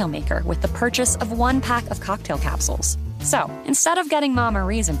cocktail maker with the purchase of 1 pack of cocktail capsules. So, instead of getting Mom a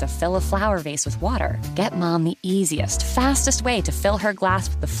reason to fill a flower vase with water, get Mom the easiest, fastest way to fill her glass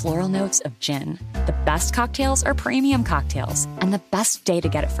with the floral notes of gin. The best cocktails are premium cocktails, and the best day to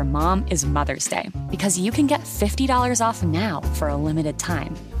get it for Mom is Mother's Day, because you can get $50 off now for a limited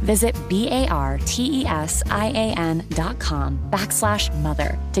time. Visit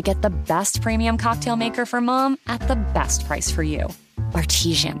BARTESIAN.com/mother to get the best premium cocktail maker for Mom at the best price for you.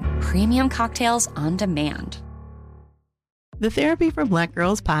 Bartesian, premium cocktails on demand. The Therapy for Black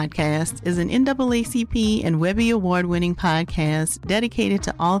Girls podcast is an NAACP and Webby Award-winning podcast dedicated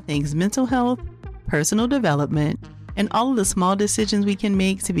to all things mental health, personal development, and all of the small decisions we can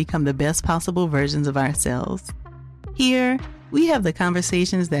make to become the best possible versions of ourselves. Here, we have the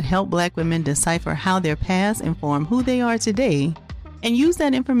conversations that help Black women decipher how their past inform who they are today and use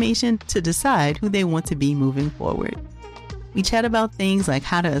that information to decide who they want to be moving forward. We chat about things like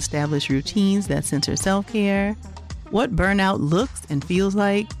how to establish routines that center self-care, what burnout looks and feels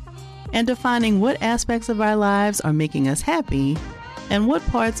like, and defining what aspects of our lives are making us happy and what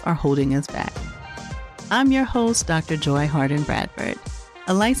parts are holding us back. I'm your host, Dr. Joy Harden Bradford,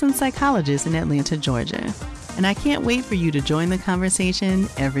 a licensed psychologist in Atlanta, Georgia, and I can't wait for you to join the conversation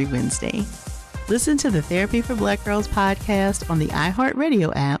every Wednesday. Listen to the Therapy for Black Girls podcast on the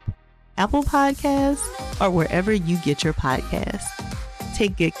iHeartRadio app, Apple Podcasts, or wherever you get your podcasts.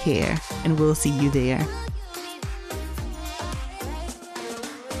 Take good care, and we'll see you there.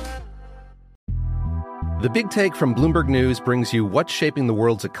 The Big Take from Bloomberg News brings you what's shaping the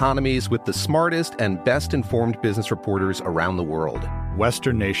world's economies with the smartest and best-informed business reporters around the world.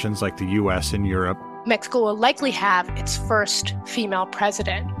 Western nations like the U.S. and Europe. Mexico will likely have its first female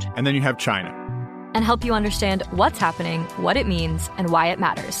president. And then you have China. And help you understand what's happening, what it means, and why it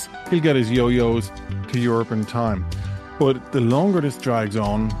matters. He'll get his yo-yos to Europe in time. But the longer this drags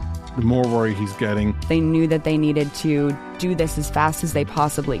on, the more worry he's getting. They knew that they needed to do this as fast as they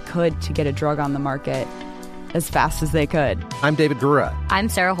possibly could to get a drug on the market as fast as they could. I'm David Gura. I'm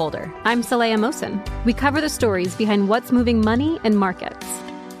Sarah Holder. I'm Saleha Mohsen. We cover the stories behind what's moving money and markets.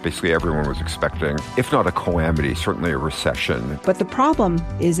 Basically, everyone was expecting, if not a calamity, certainly a recession. But the problem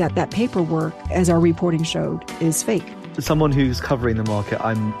is that paperwork, as our reporting showed, is fake. As someone who's covering the market,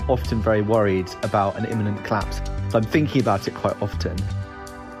 I'm often very worried about an imminent collapse. So I'm thinking about it quite often.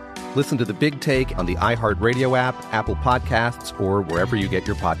 Listen to The Big Take on the iHeartRadio app, Apple Podcasts, or wherever you get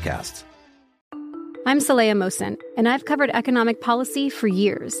your podcasts. I'm Saleha Mohsen, and I've covered economic policy for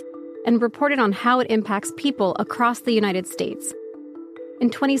years and reported on how it impacts people across the United States. In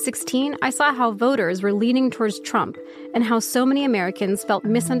 2016, I saw how voters were leaning towards Trump and how so many Americans felt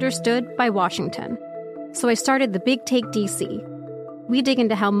misunderstood by Washington. So I started The Big Take DC. We dig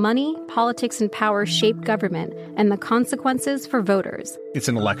into how money, politics, and power shape government and the consequences for voters. It's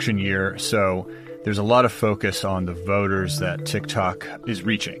an election year, so there's a lot of focus on the voters that TikTok is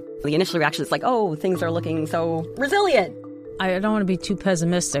reaching. The initial reaction is like, oh, things are looking so resilient. I don't want to be too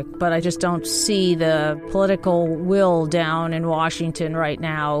pessimistic, but I just don't see the political will down in Washington right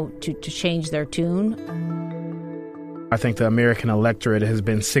now to change their tune. I think the American electorate has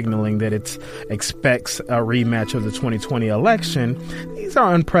been signaling that it expects a rematch of the 2020 election. These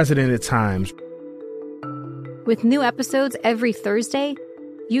are unprecedented times. With new episodes every Thursday,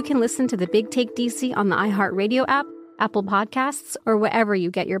 you can listen to The Big Take DC on the iHeartRadio app, Apple Podcasts, or wherever you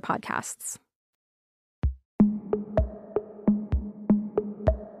get your podcasts.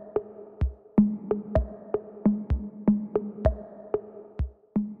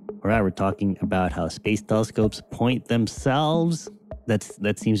 All right, we're talking about how space telescopes point themselves.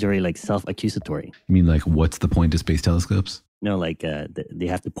 That seems very like self-accusatory. You mean like what's the point of space telescopes? No, like they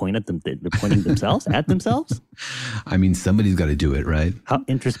have to point at them. They're pointing themselves at themselves. I mean, somebody's got to do it, right? How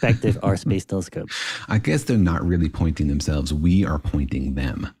introspective are space telescopes? I guess they're not really pointing themselves. We are pointing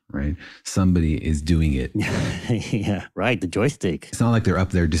them, right? Somebody is doing it. Yeah, right. The joystick. It's not like they're up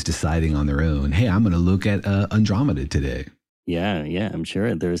there just deciding on their own. Hey, I'm going to look at Andromeda today. Yeah, I'm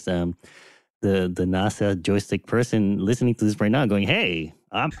sure there's the NASA joystick person listening to this right now going, hey,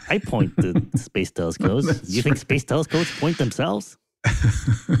 I point the space telescopes. Do you think space telescopes point themselves?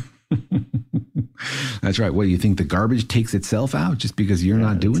 That's right. What, do you think the garbage takes itself out just because you're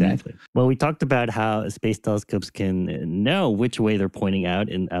not doing it? Well, we talked about how space telescopes can know which way they're pointing out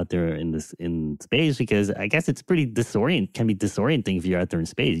there in space, because I guess it's pretty disorienting if you're out there in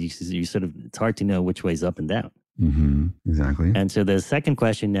space. You sort of, it's hard to know which way is up and down. Mm-hmm. Exactly. And so the second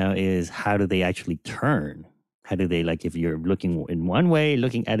question now is, how do they actually turn? How do they, like, if you're looking in one way,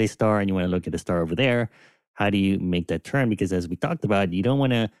 looking at a star, and you want to look at a star over there, how do you make that turn? Because as we talked about, you don't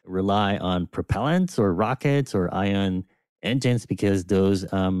want to rely on propellants or rockets or ion engines, because those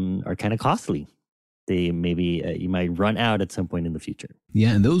are kind of costly. They maybe you might run out at some point in the future.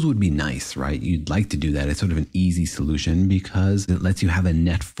 Yeah, and those would be nice, right? You'd like to do that. It's sort of an easy solution because it lets you have a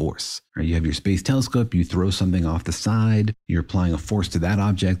net force. Right? You have your space telescope, you throw something off the side, you're applying a force to that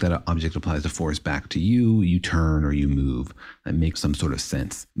object object applies a force back to you, you turn or you move. That makes some sort of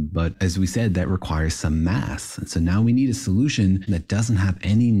sense. But as we said, that requires some mass. And so now we need a solution that doesn't have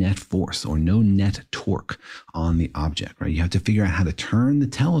any net force or no net torque on the object, right? You have to figure out how to turn the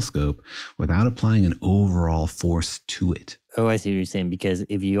telescope without applying an overall force to it. Oh, I see what you're saying. Because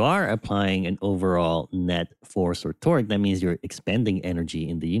if you are applying an overall net force or torque, that means you're expending energy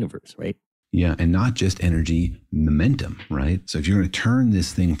in the universe, right? Yeah, and not just energy, momentum, right? So if you're going to turn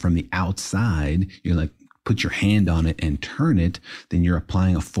this thing from the outside, you're like, put your hand on it and turn it, then you're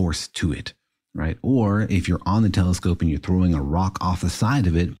applying a force to it, right? Or if you're on the telescope and you're throwing a rock off the side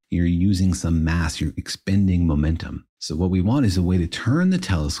of it, you're using some mass, you're expending momentum. So what we want is a way to turn the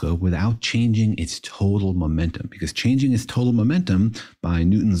telescope without changing its total momentum, because changing its total momentum by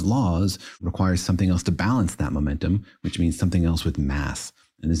Newton's laws requires something else to balance that momentum, which means something else with mass.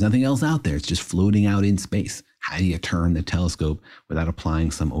 And there's nothing else out there. It's just floating out in space. How do you turn the telescope without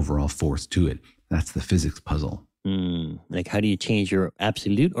applying some overall force to it? That's the physics puzzle. Like, how do you change your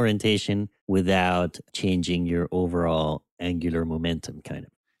absolute orientation without changing your overall angular momentum, kind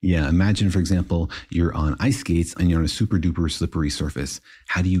of? Yeah, imagine, for example, you're on ice skates and you're on a super duper slippery surface.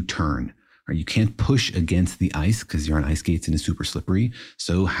 How do you turn? Or you can't push against the ice because you're on ice skates and it's super slippery.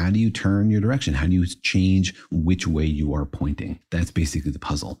 So how do you turn your direction? How do you change which way you are pointing? That's basically the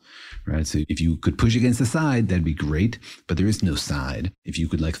puzzle, right? So if you could push against the side, that'd be great, but there is no side. If you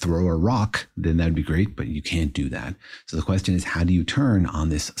could like throw a rock, then that'd be great, but you can't do that. So the question is, how do you turn on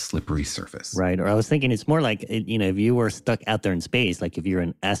this slippery surface? Right. Or I was thinking it's more like, if you were stuck out there in space, like if you're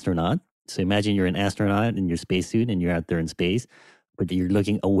an astronaut. So imagine you're an astronaut in your spacesuit and you're out there in space. but you're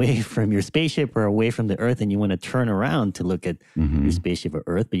looking away from your spaceship or away from the Earth, and you want to turn around to look at your spaceship or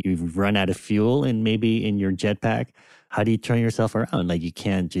Earth, but you've run out of fuel and maybe in your jetpack. How do you turn yourself around? Like, you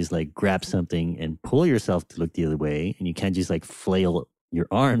can't just like grab something and pull yourself to look the other way, and you can't just like flail your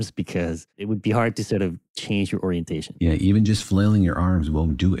arms, because it would be hard to sort of change your orientation. Yeah, even just flailing your arms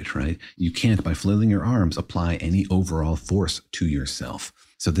won't do it, right? You can't, by flailing your arms, apply any overall force to yourself.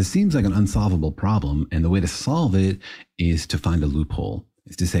 So this seems like an unsolvable problem, and the way to solve it is to find a loophole.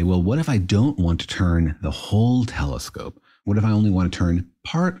 Is to say, well, what if I don't want to turn the whole telescope? What if I only want to turn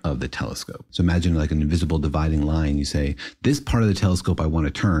part of the telescope? So imagine like an invisible dividing line. You say, this part of the telescope I want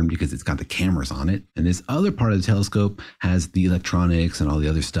to turn because it's got the cameras on it. And this other part of the telescope has the electronics and all the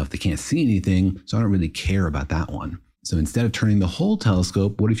other stuff. They can't see anything, so I don't really care about that one. So instead of turning the whole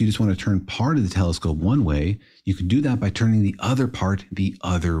telescope, what if you just want to turn part of the telescope one way? You could do that by turning the other part the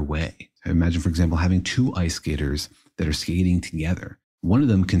other way. So imagine, for example, having two ice skaters that are skating together. One of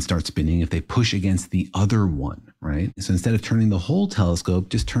them can start spinning if they push against the other one, right? So instead of turning the whole telescope,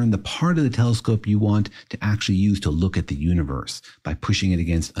 just turn the part of the telescope you want to actually use to look at the universe by pushing it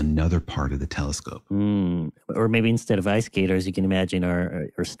against another part of the telescope. Or maybe instead of ice skaters, you can imagine our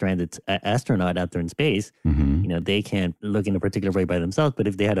stranded astronaut out there in space. You know, they can't look in a particular way by themselves, but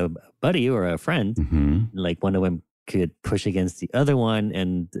if they had a buddy or a friend, like one of them could push against the other one,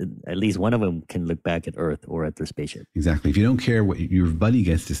 and at least one of them can look back at Earth or at their spaceship. Exactly. If you don't care what your buddy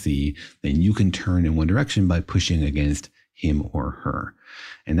gets to see, then you can turn in one direction by pushing against him or her.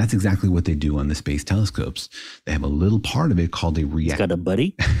 And that's exactly what they do on the space telescopes. They have a little part of it called a It's got a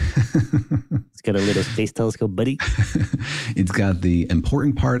buddy? It's got a little space telescope buddy? It's got the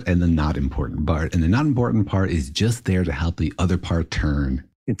important part and the not important part. And the not important part is just there to help the other part turn.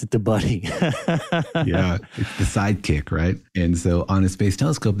 It's the buddy. Yeah, it's the sidekick, right? And so on a space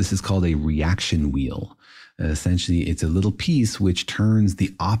telescope, this is called a reaction wheel. Essentially, it's a little piece which turns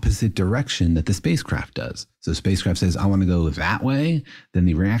the opposite direction that the spacecraft does. So the spacecraft says, I want to go that way. Then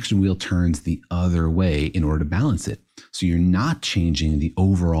the reaction wheel turns the other way in order to balance it. So you're not changing the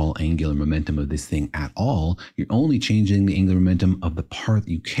overall angular momentum of this thing at all. You're only changing the angular momentum of the part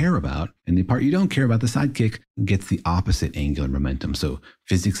that you care about. And the part you don't care about, the sidekick, gets the opposite angular momentum. So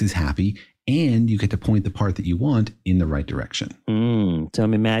physics is happy, and you get to point the part that you want in the right direction. So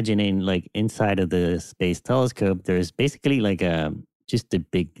I'm imagining, like, inside of the space telescope, there's basically like just a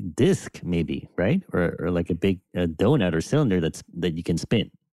big disc, maybe, right? Or like a big donut or cylinder that you can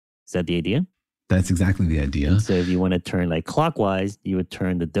spin. Is that the idea? That's exactly the idea. And so if you want to turn like clockwise, you would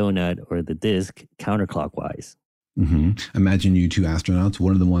turn the donut or the disc counterclockwise. Imagine you two astronauts.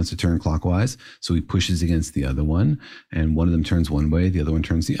 One of them wants to turn clockwise, so he pushes against the other one, and one of them turns one way, the other one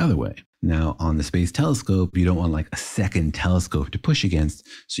turns the other way. Now, on the space telescope, you don't want like a second telescope to push against,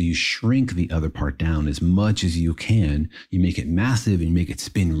 so you shrink the other part down as much as you can. You make it massive and you make it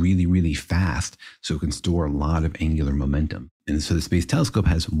spin really, really fast, so it can store a lot of angular momentum. And so the space telescope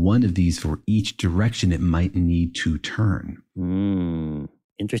has one of these for each direction it might need to turn.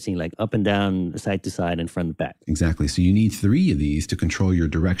 Interesting, like up and down, side to side, and front and back. Exactly. So you need 3 of these to control your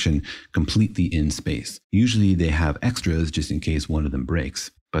direction completely in space. Usually they have extras just in case one of them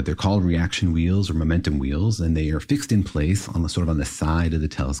breaks. But they're called reaction wheels or momentum wheels, and they are fixed in place on the side of the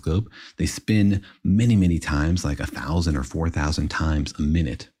telescope. They spin many, many times, like 1,000 or 4,000 times a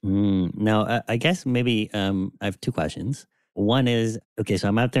minute. Now, I guess maybe I have 2 questions. One is, okay, so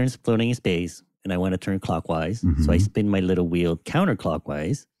I'm out there floating in space, and I want to turn clockwise. So I spin my little wheel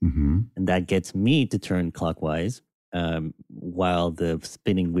counterclockwise, and that gets me to turn clockwise while the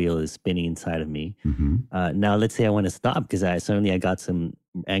spinning wheel is spinning inside of me. Now, let's say I want to stop because I got some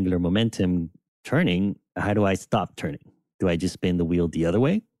angular momentum turning. How do I stop turning? Do I just spin the wheel the other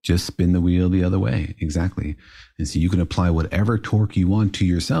way? Just spin the wheel the other way. Exactly. And so you can apply whatever torque you want to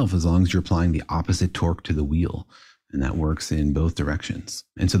yourself as long as you're applying the opposite torque to the wheel. And that works in both directions.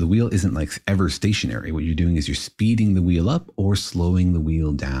 And so the wheel isn't like ever stationary. What you're doing is you're speeding the wheel up or slowing the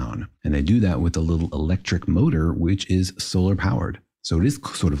wheel down. And they do that with a little electric motor, which is solar powered. So it is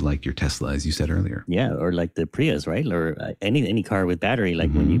sort of like your Tesla, as you said earlier. Yeah, or like the Prius, right? Or any car with battery.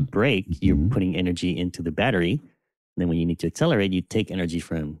 Like when you brake, you're putting energy into the battery. And then when you need to accelerate, you take energy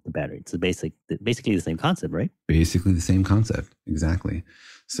from the battery. It's basically the same concept, right? Basically the same concept. Exactly.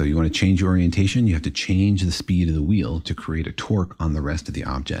 So you want to change your orientation, you have to change the speed of the wheel to create a torque on the rest of the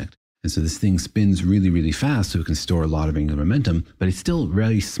object. And so this thing spins really, really fast, so it can store a lot of angular momentum, but it's still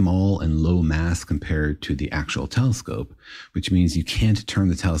very small and low mass compared to the actual telescope, which means you can't turn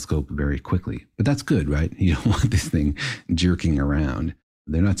the telescope very quickly. But that's good, right? You don't want this thing jerking around.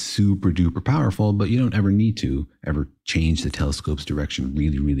 They're not super duper powerful, but you don't ever need to ever change the telescope's direction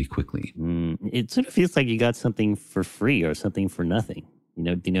really, really quickly. It sort of feels like you got something for free or something for nothing.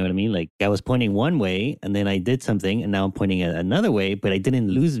 Do you know what I mean? Like I was pointing one way and then I did something and now I'm pointing another way, but I didn't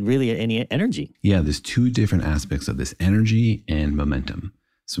lose really any energy. Yeah, there's two different aspects of this, energy and momentum.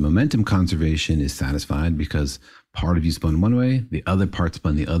 So momentum conservation is satisfied because part of you spun one way, the other part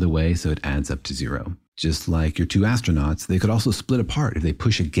spun the other way, so it adds up to zero. Just like your two astronauts, they could also split apart if they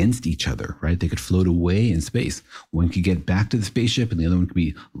push against each other, right? They could float away in space. One could get back to the spaceship and the other one could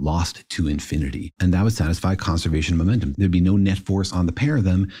be lost to infinity. And that would satisfy conservation momentum. There'd be no net force on the pair of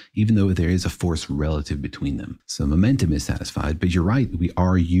them, even though there is a force relative between them. So momentum is satisfied, but you're right, we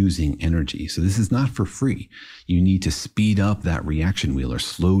are using energy. So this is not for free. You need to speed up that reaction wheel or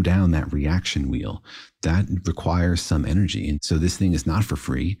slow down that reaction wheel. That requires some energy. And so this thing is not for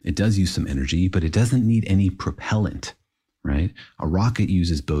free. It does use some energy, but it doesn't need any propellant, right? A rocket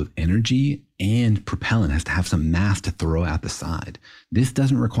uses both energy and propellant. It has to have some mass to throw out the side. This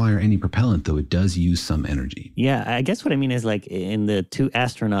doesn't require any propellant, though it does use some energy. Yeah, I guess what I mean is like in the two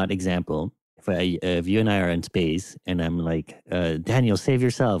astronaut example, if you and I are in space and I'm like, Daniel, save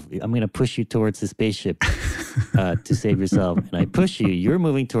yourself. I'm going to push you towards the spaceship to save yourself. And I push you, you're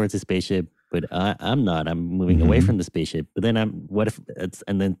moving towards the spaceship. But I'm not. I'm moving away from the spaceship. But then but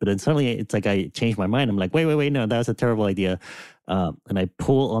then suddenly it's like I changed my mind. I'm like, wait, no, that was a terrible idea. And I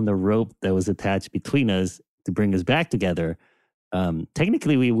pull on the rope that was attached between us to bring us back together.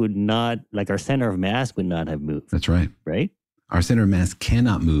 Technically, we would not, like our center of mass would not have moved. That's right. Right? Our center of mass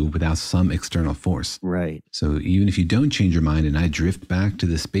cannot move without some external force. Right. So even if you don't change your mind and I drift back to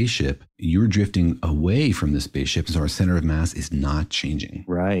the spaceship, you're drifting away from the spaceship, so our center of mass is not changing.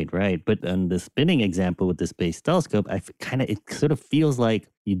 Right. But on the spinning example with the space telescope, it sort of feels like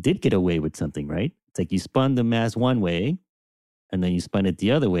you did get away with something, right? It's like you spun the mass one way, and then you spun it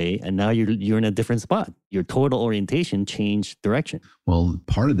the other way, and now you're in a different spot. Your total orientation changed direction. Well,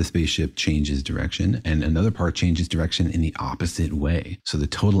 part of the spaceship changes direction, and another part changes direction in the opposite way. So the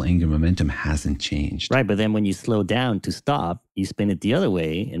total angular momentum hasn't changed. Right, but then when you slow down to stop, you spin it the other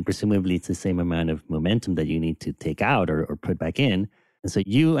way, and presumably it's the same amount of momentum that you need to take out or put back in. And so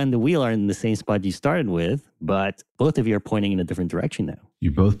you and the wheel are in the same spot you started with, but both of you are pointing in a different direction now.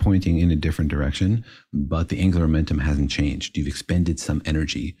 You're both pointing in a different direction, but the angular momentum hasn't changed. You've expended some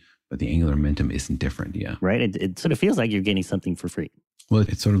energy, but the angular momentum isn't different, yeah. Right? It sort of feels like you're getting something for free. Well,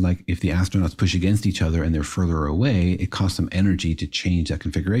 it's sort of like if the astronauts push against each other and they're further away, it costs some energy to change that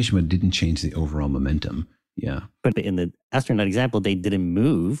configuration, but it didn't change the overall momentum, yeah. But in the astronaut example, they didn't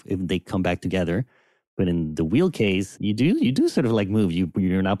move if they come back together. But in the wheel case, you do sort of like move.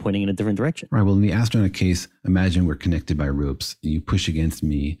 You're now pointing in a different direction. Right. Well, in the astronaut case, imagine we're connected by ropes. And you push against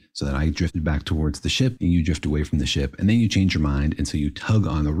me so that I drifted back towards the ship and you drift away from the ship. And then you change your mind. And so you tug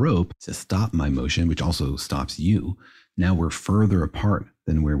on the rope to stop my motion, which also stops you. Now we're further apart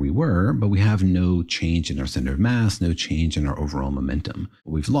than where we were, but we have no change in our center of mass, no change in our overall momentum.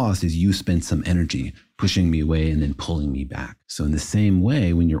 What we've lost is you spent some energy pushing me away and then pulling me back. So in the same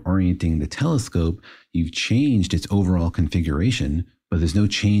way, when you're orienting the telescope, you've changed its overall configuration, but there's no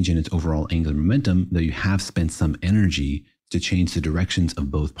change in its overall angular momentum, though you have spent some energy to change the directions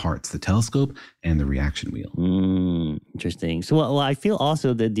of both parts, the telescope and the reaction wheel. Interesting. So, well, I feel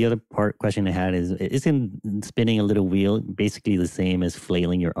also that the other question I had is, isn't spinning a little wheel basically the same as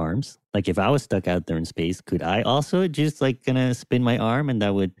flailing your arms? Like if I was stuck out there in space, could I also just like gonna spin my arm and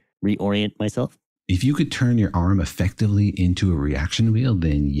that would reorient myself? If you could turn your arm effectively into a reaction wheel,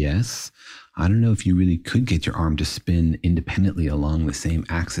 then yes. I don't know if you really could get your arm to spin independently along the same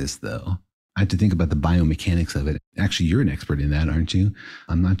axis, though. I have to think about the biomechanics of it. Actually, you're an expert in that, aren't you?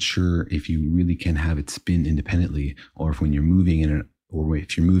 I'm not sure if you really can have it spin independently, or if when you're moving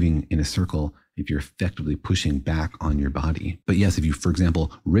if you're moving in a circle, if you're effectively pushing back on your body. But yes, if you, for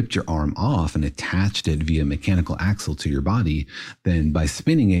example, ripped your arm off and attached it via mechanical axle to your body, then by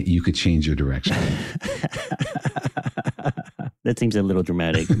spinning it, you could change your direction. That seems a little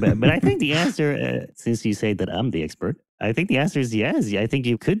dramatic. But I think the answer, since you say that I'm the expert, I think the answer is yes. I think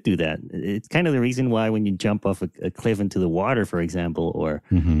you could do that. It's kind of the reason why when you jump off a cliff into the water, for example, or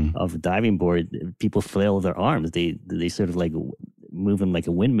off a diving board, people flail their arms. They sort of like move them like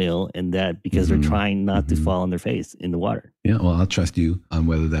a windmill, and that because they're trying not to fall on their face in the water. Yeah, well, I'll trust you on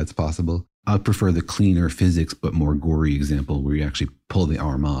whether that's possible. I prefer the cleaner physics but more gory example where you actually pull the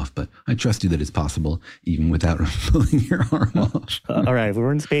arm off. But I trust you that it's possible even without pulling your arm off. All right, if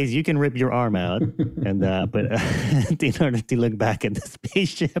we're in space, you can rip your arm out, and but in order to look back at the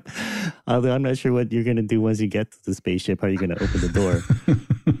spaceship, although I'm not sure what you're going to do once you get to the spaceship, how are you going to open the door?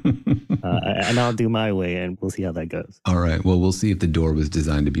 And I'll do my way, and we'll see how that goes. All right. Well, we'll see if the door was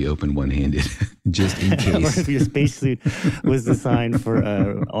designed to be open one-handed, just in case. Or if your spacesuit was designed for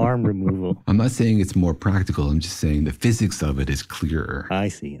arm removal. I'm not saying it's more practical. I'm just saying the physics of it is clearer. I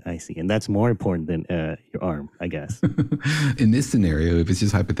see. And that's more important than your arm, I guess. In this scenario, if it's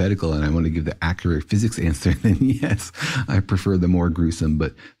just hypothetical and I want to give the accurate physics answer, then yes, I prefer the more gruesome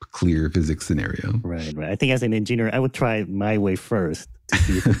but clear physics scenario. Right. I think as an engineer, I would try my way first to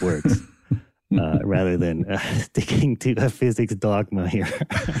see if it works. Rather than sticking to a physics dogma here.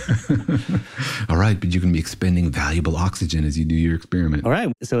 All right, but you're going to be expending valuable oxygen as you do your experiment. All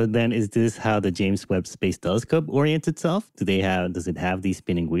right, so then is this how the James Webb Space Telescope orients itself? Does it have these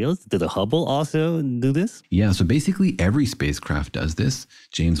spinning wheels? Do the Hubble also do this? Yeah, so basically every spacecraft does this.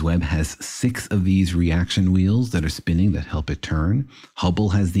 James Webb has 6 of these reaction wheels that are spinning that help it turn. Hubble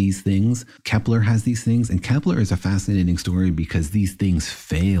has these things. Kepler has these things. And Kepler is a fascinating story because these things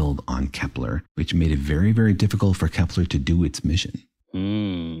failed on Kepler, which made it very, very difficult for Kepler to do its mission.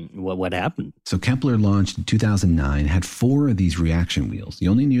 What happened? So Kepler launched in 2009, had 4 of these reaction wheels. You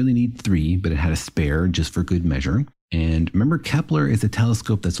only nearly need 3, but it had a spare just for good measure. And remember, Kepler is a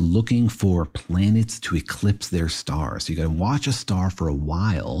telescope that's looking for planets to eclipse their star. So you got to watch a star for a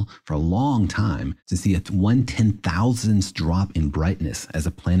while, for a long time, to see a 1/10,000th drop in brightness as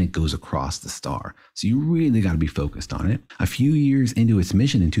a planet goes across the star. So you really got to be focused on it. A few years into its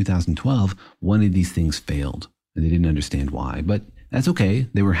mission in 2012, one of these things failed, and they didn't understand why. But that's okay.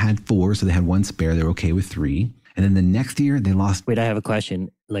 They had 4, so they had 1 spare. They were okay with 3. And then the next year, they lost. Wait, I have a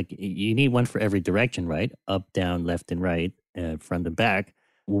question. Like, you need one for every direction, right? Up, down, left, and right, front and back.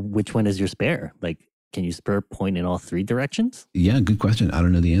 Which one is your spare? Like, can you spare point in all 3 directions? Yeah, good question. I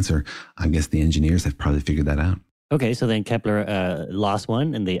don't know the answer. I guess the engineers have probably figured that out. Okay, so then Kepler lost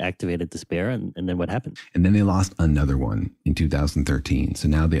one, and they activated the spare, and then what happened? And then they lost another one in 2013. So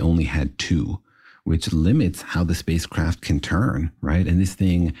now they only had 2. Which limits how the spacecraft can turn, right? And this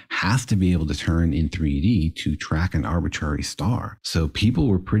thing has to be able to turn in 3D to track an arbitrary star. So people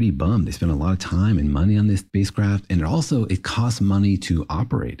were pretty bummed. They spent a lot of time and money on this spacecraft. And it costs money to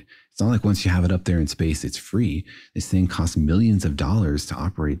operate. It's not like once you have it up there in space, it's free. This thing costs millions of dollars to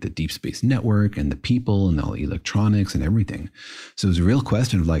operate the Deep Space Network and the people and all the electronics and everything. So it's a real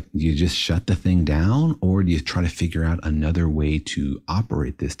question of like, do you just shut the thing down or do you try to figure out another way to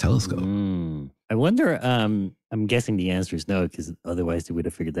operate this telescope? I wonder, I'm guessing the answer is no, because otherwise they would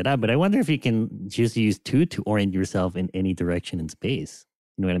have figured that out. But I wonder if you can just use 2 to orient yourself in any direction in space.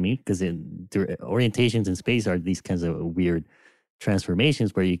 You know what I mean? Because orientations in space are these kinds of weird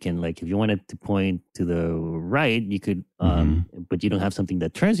transformations where you can, like, if you wanted to point to the right, you could, but you don't have something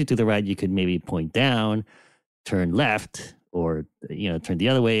that turns you to the right, you could maybe point down, turn left, or, turn the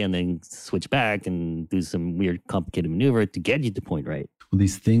other way and then switch back and do some weird complicated maneuver to get you to point right. Well,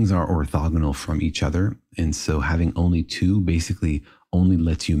 these things are orthogonal from each other. And so having only 2 basically only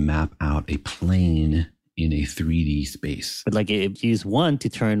lets you map out a plane in a 3D space. But like if you use one to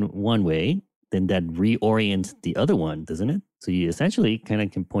turn one way, then that reorients the other one, doesn't it? So you essentially kind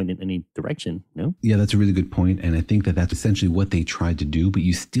of can point in any direction, no? Yeah, that's a really good point. And I think that that's essentially what they tried to do. But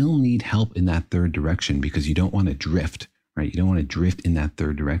you still need help in that 3rd direction because you don't want to drift. Right? You don't want to drift in that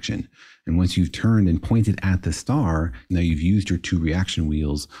 3rd direction. And once you've turned and pointed at the star, now you've used your 2 reaction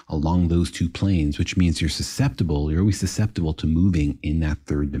wheels along those 2 planes, which means you're always susceptible to moving in that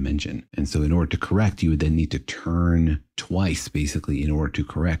 3rd dimension. And so in order to correct, you would then need to turn twice, basically, in order to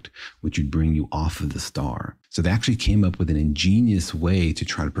correct, which would bring you off of the star. So they actually came up with an ingenious way to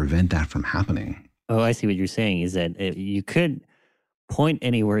try to prevent that from happening. Oh, I see what you're saying, is that you could point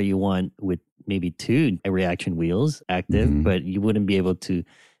anywhere you want with maybe 2 reaction wheels active, but you wouldn't be able to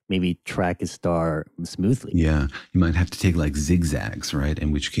maybe track a star smoothly. Yeah, you might have to take like zigzags, right?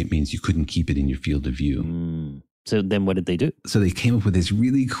 And which means you couldn't keep it in your field of view. So then what did they do? So they came up with this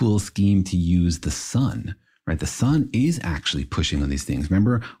really cool scheme to use the sun. Right? The sun is actually pushing on these things.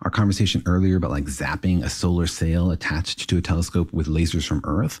 Remember our conversation earlier about like zapping a solar sail attached to a telescope with lasers from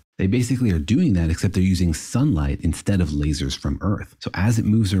Earth? They basically are doing that, except they're using sunlight instead of lasers from Earth. So as it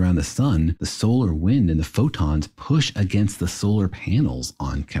moves around the sun, the solar wind and the photons push against the solar panels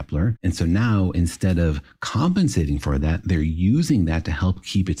on Kepler. And so now, instead of compensating for that, they're using that to help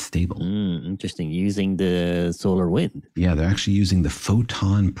keep it stable. Interesting. Using the solar wind. Yeah, they're actually using the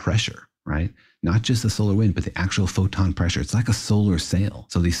photon pressure. Right? not just the solar wind, but the actual photon pressure. It's like a solar sail.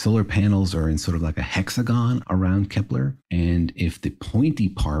 So these solar panels are in sort of like a hexagon around Kepler. And if the pointy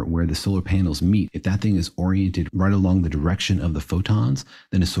part where the solar panels meet, if that thing is oriented right along the direction of the photons,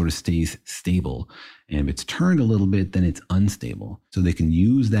 then it sort of stays stable. And if it's turned a little bit, then it's unstable. So they can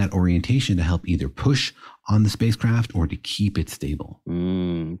use that orientation to help either push on the spacecraft or to keep it stable.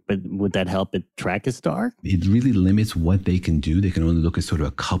 But would that help it track a star? It really limits what they can do. They can only look at sort of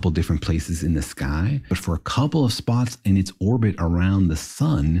a couple different places in the sky. But for a couple of spots in its orbit around the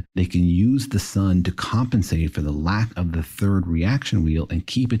sun, they can use the sun to compensate for the lack of the third reaction wheel and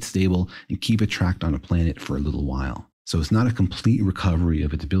keep it stable and keep it tracked on a planet for a little while. So it's not a complete recovery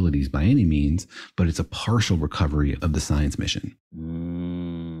of its abilities by any means, but it's a partial recovery of the science mission.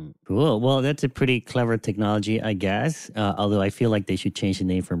 Cool. Well, that's a pretty clever technology, I guess. Although I feel like they should change the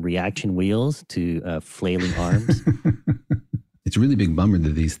name from reaction wheels to flailing arms. It's a really big bummer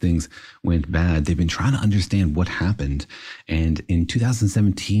that these things went bad. They've been trying to understand what happened. And in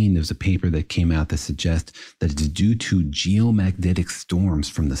 2017, there was a paper that came out that suggests that it's due to geomagnetic storms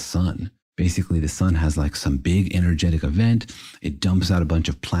from the sun. Basically, the sun has like some big energetic event. It dumps out a bunch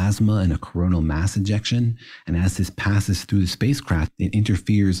of plasma and a coronal mass ejection. And as this passes through the spacecraft, it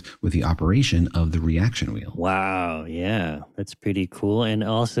interferes with the operation of the reaction wheel. Wow. Yeah, that's pretty cool. And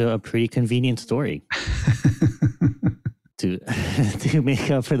also a pretty convenient story. To make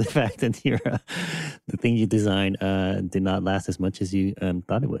up for the fact that the thing you designed did not last as much as you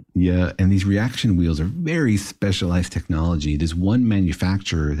thought it would. Yeah, and these reaction wheels are very specialized technology. There's one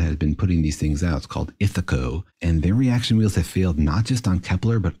manufacturer that has been putting these things out. It's called Ithaco, and their reaction wheels have failed not just on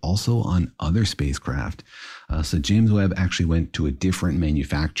Kepler, but also on other spacecraft. So James Webb actually went to a different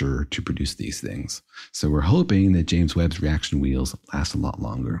manufacturer to produce these things. So we're hoping that James Webb's reaction wheels last a lot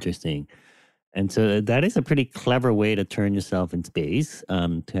longer. Interesting. And so that is a pretty clever way to turn yourself in space,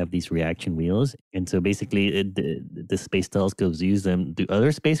 to have these reaction wheels. And so basically, the space telescopes use them. Do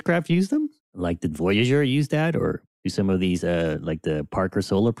other spacecraft use them? Like, did Voyager use that? Or do some of these, like the Parker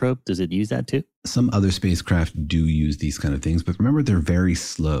Solar Probe, does it use that too? Some other spacecraft do use these kind of things, but remember, they're very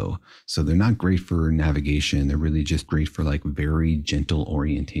slow. So they're not great for navigation. They're really just great for like very gentle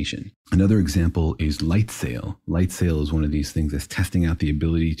orientation. Another example is LightSail. LightSail is one of these things that's testing out the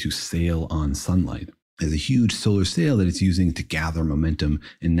ability to sail on sunlight. There's a huge solar sail that it's using to gather momentum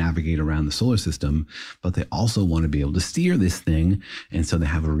and navigate around the solar system, but they also want to be able to steer this thing. And so they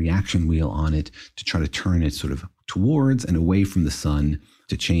have a reaction wheel on it to try to turn it sort of towards and away from the sun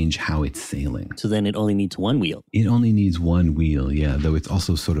to change how it's sailing. So then it only needs one wheel. It only needs one wheel, yeah, though it's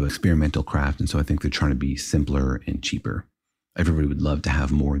also sort of experimental craft. And so I think they're trying to be simpler and cheaper. Everybody would love to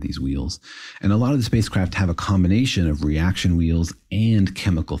have more of these wheels. And a lot of the spacecraft have a combination of reaction wheels and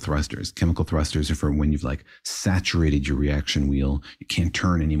chemical thrusters. Chemical thrusters are for when you've like saturated your reaction wheel. You can't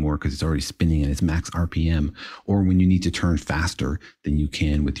turn anymore because it's already spinning at its max RPM, or when you need to turn faster than you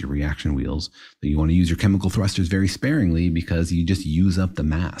can with your reaction wheels. So you want to use your chemical thrusters very sparingly because you just use up the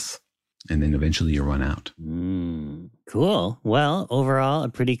mass. And then eventually you run out. Cool. Well, overall, a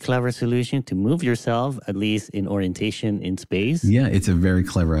pretty clever solution to move yourself, at least in orientation in space. Yeah, it's a very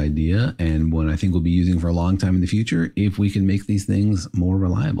clever idea, and one I think we'll be using for a long time in the future if we can make these things more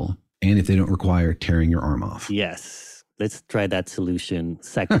reliable and if they don't require tearing your arm off. Yes. Let's try that solution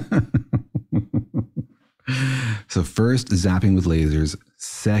second. So first, zapping with lasers.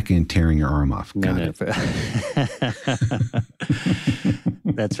 Second, tearing your arm off. Got it.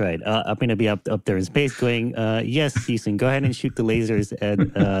 That's right. I'm going to be up there in space going, yes, Houston, go ahead and shoot the lasers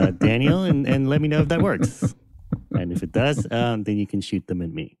at Daniel and let me know if that works. And if it does, then you can shoot them at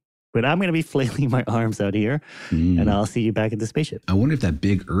me. But I'm going to be flailing my arms out here, and I'll see you back at the spaceship. I wonder if that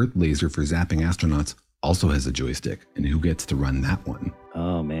big Earth laser for zapping astronauts also has a joystick, and who gets to run that one?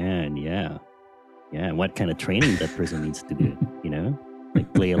 Oh, man, yeah. Yeah, and what kind of training that person needs to do, you know?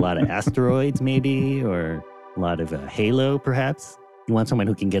 Like play a lot of asteroids maybe, or a lot of Halo perhaps. You want someone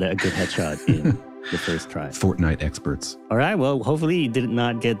who can get a good headshot in the first try. Fortnite experts. All right, well, hopefully you did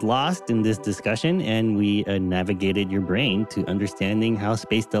not get lost in this discussion and we navigated your brain to understanding how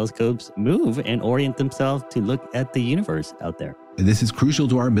space telescopes move and orient themselves to look at the universe out there. This is crucial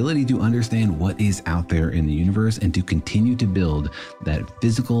to our ability to understand what is out there in the universe and to continue to build that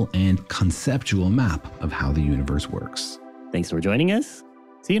physical and conceptual map of how the universe works. Thanks for joining us.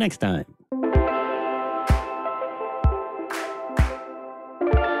 See you next time.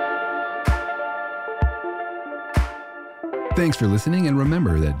 Thanks for listening, and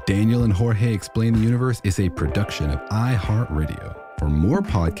remember that Daniel and Jorge Explain the Universe is a production of iHeartRadio. For more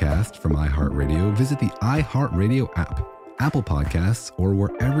podcasts from iHeartRadio, visit the iHeartRadio app, Apple Podcasts, or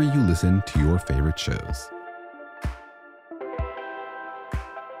wherever you listen to your favorite shows.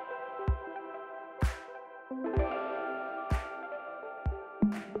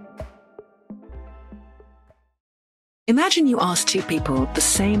 Imagine you ask two people the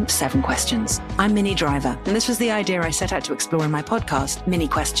same 7 questions. I'm Minnie Driver, and this was the idea I set out to explore in my podcast, Mini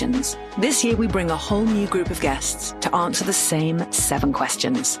Questions. This year, we bring a whole new group of guests to answer the same 7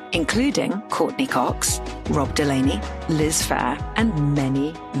 questions, including Courtney Cox, Rob Delaney, Liz Phair, and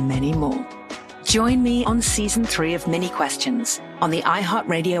many, many more. Join me on Season 3 of Mini Questions on the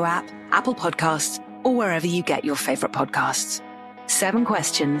iHeartRadio app, Apple Podcasts, or wherever you get your favorite podcasts. 7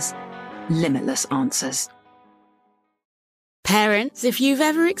 questions, limitless answers. Parents, if you've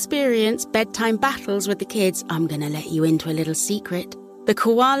ever experienced bedtime battles with the kids, I'm going to let you into a little secret. The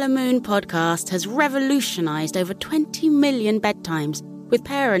Koala Moon podcast has revolutionized over 20 million bedtimes, with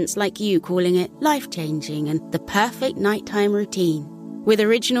parents like you calling it life-changing and the perfect nighttime routine. With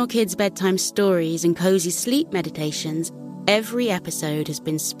original kids' bedtime stories and cozy sleep meditations, every episode has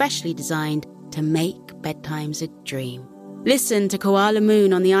been specially designed to make bedtimes a dream. Listen to Koala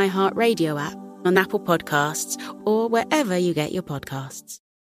Moon on the iHeartRadio app, on Apple Podcasts, or wherever you get your podcasts.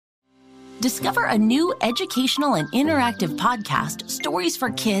 Discover a new educational and interactive podcast, Stories for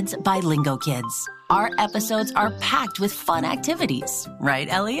Kids by Lingo Kids. Our episodes are packed with fun activities. Right,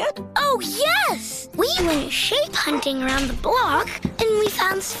 Elliot? Oh, yes! We went shape hunting around the block, and we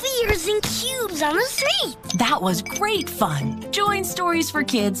found spheres and cubes on the street. That was great fun. Join Stories for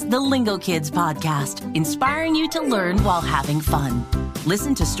Kids, the Lingo Kids podcast, inspiring you to learn while having fun.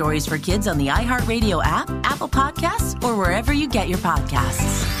 Listen to Stories for Kids on the iHeartRadio app, Apple Podcasts, or wherever you get your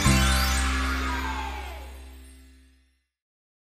podcasts.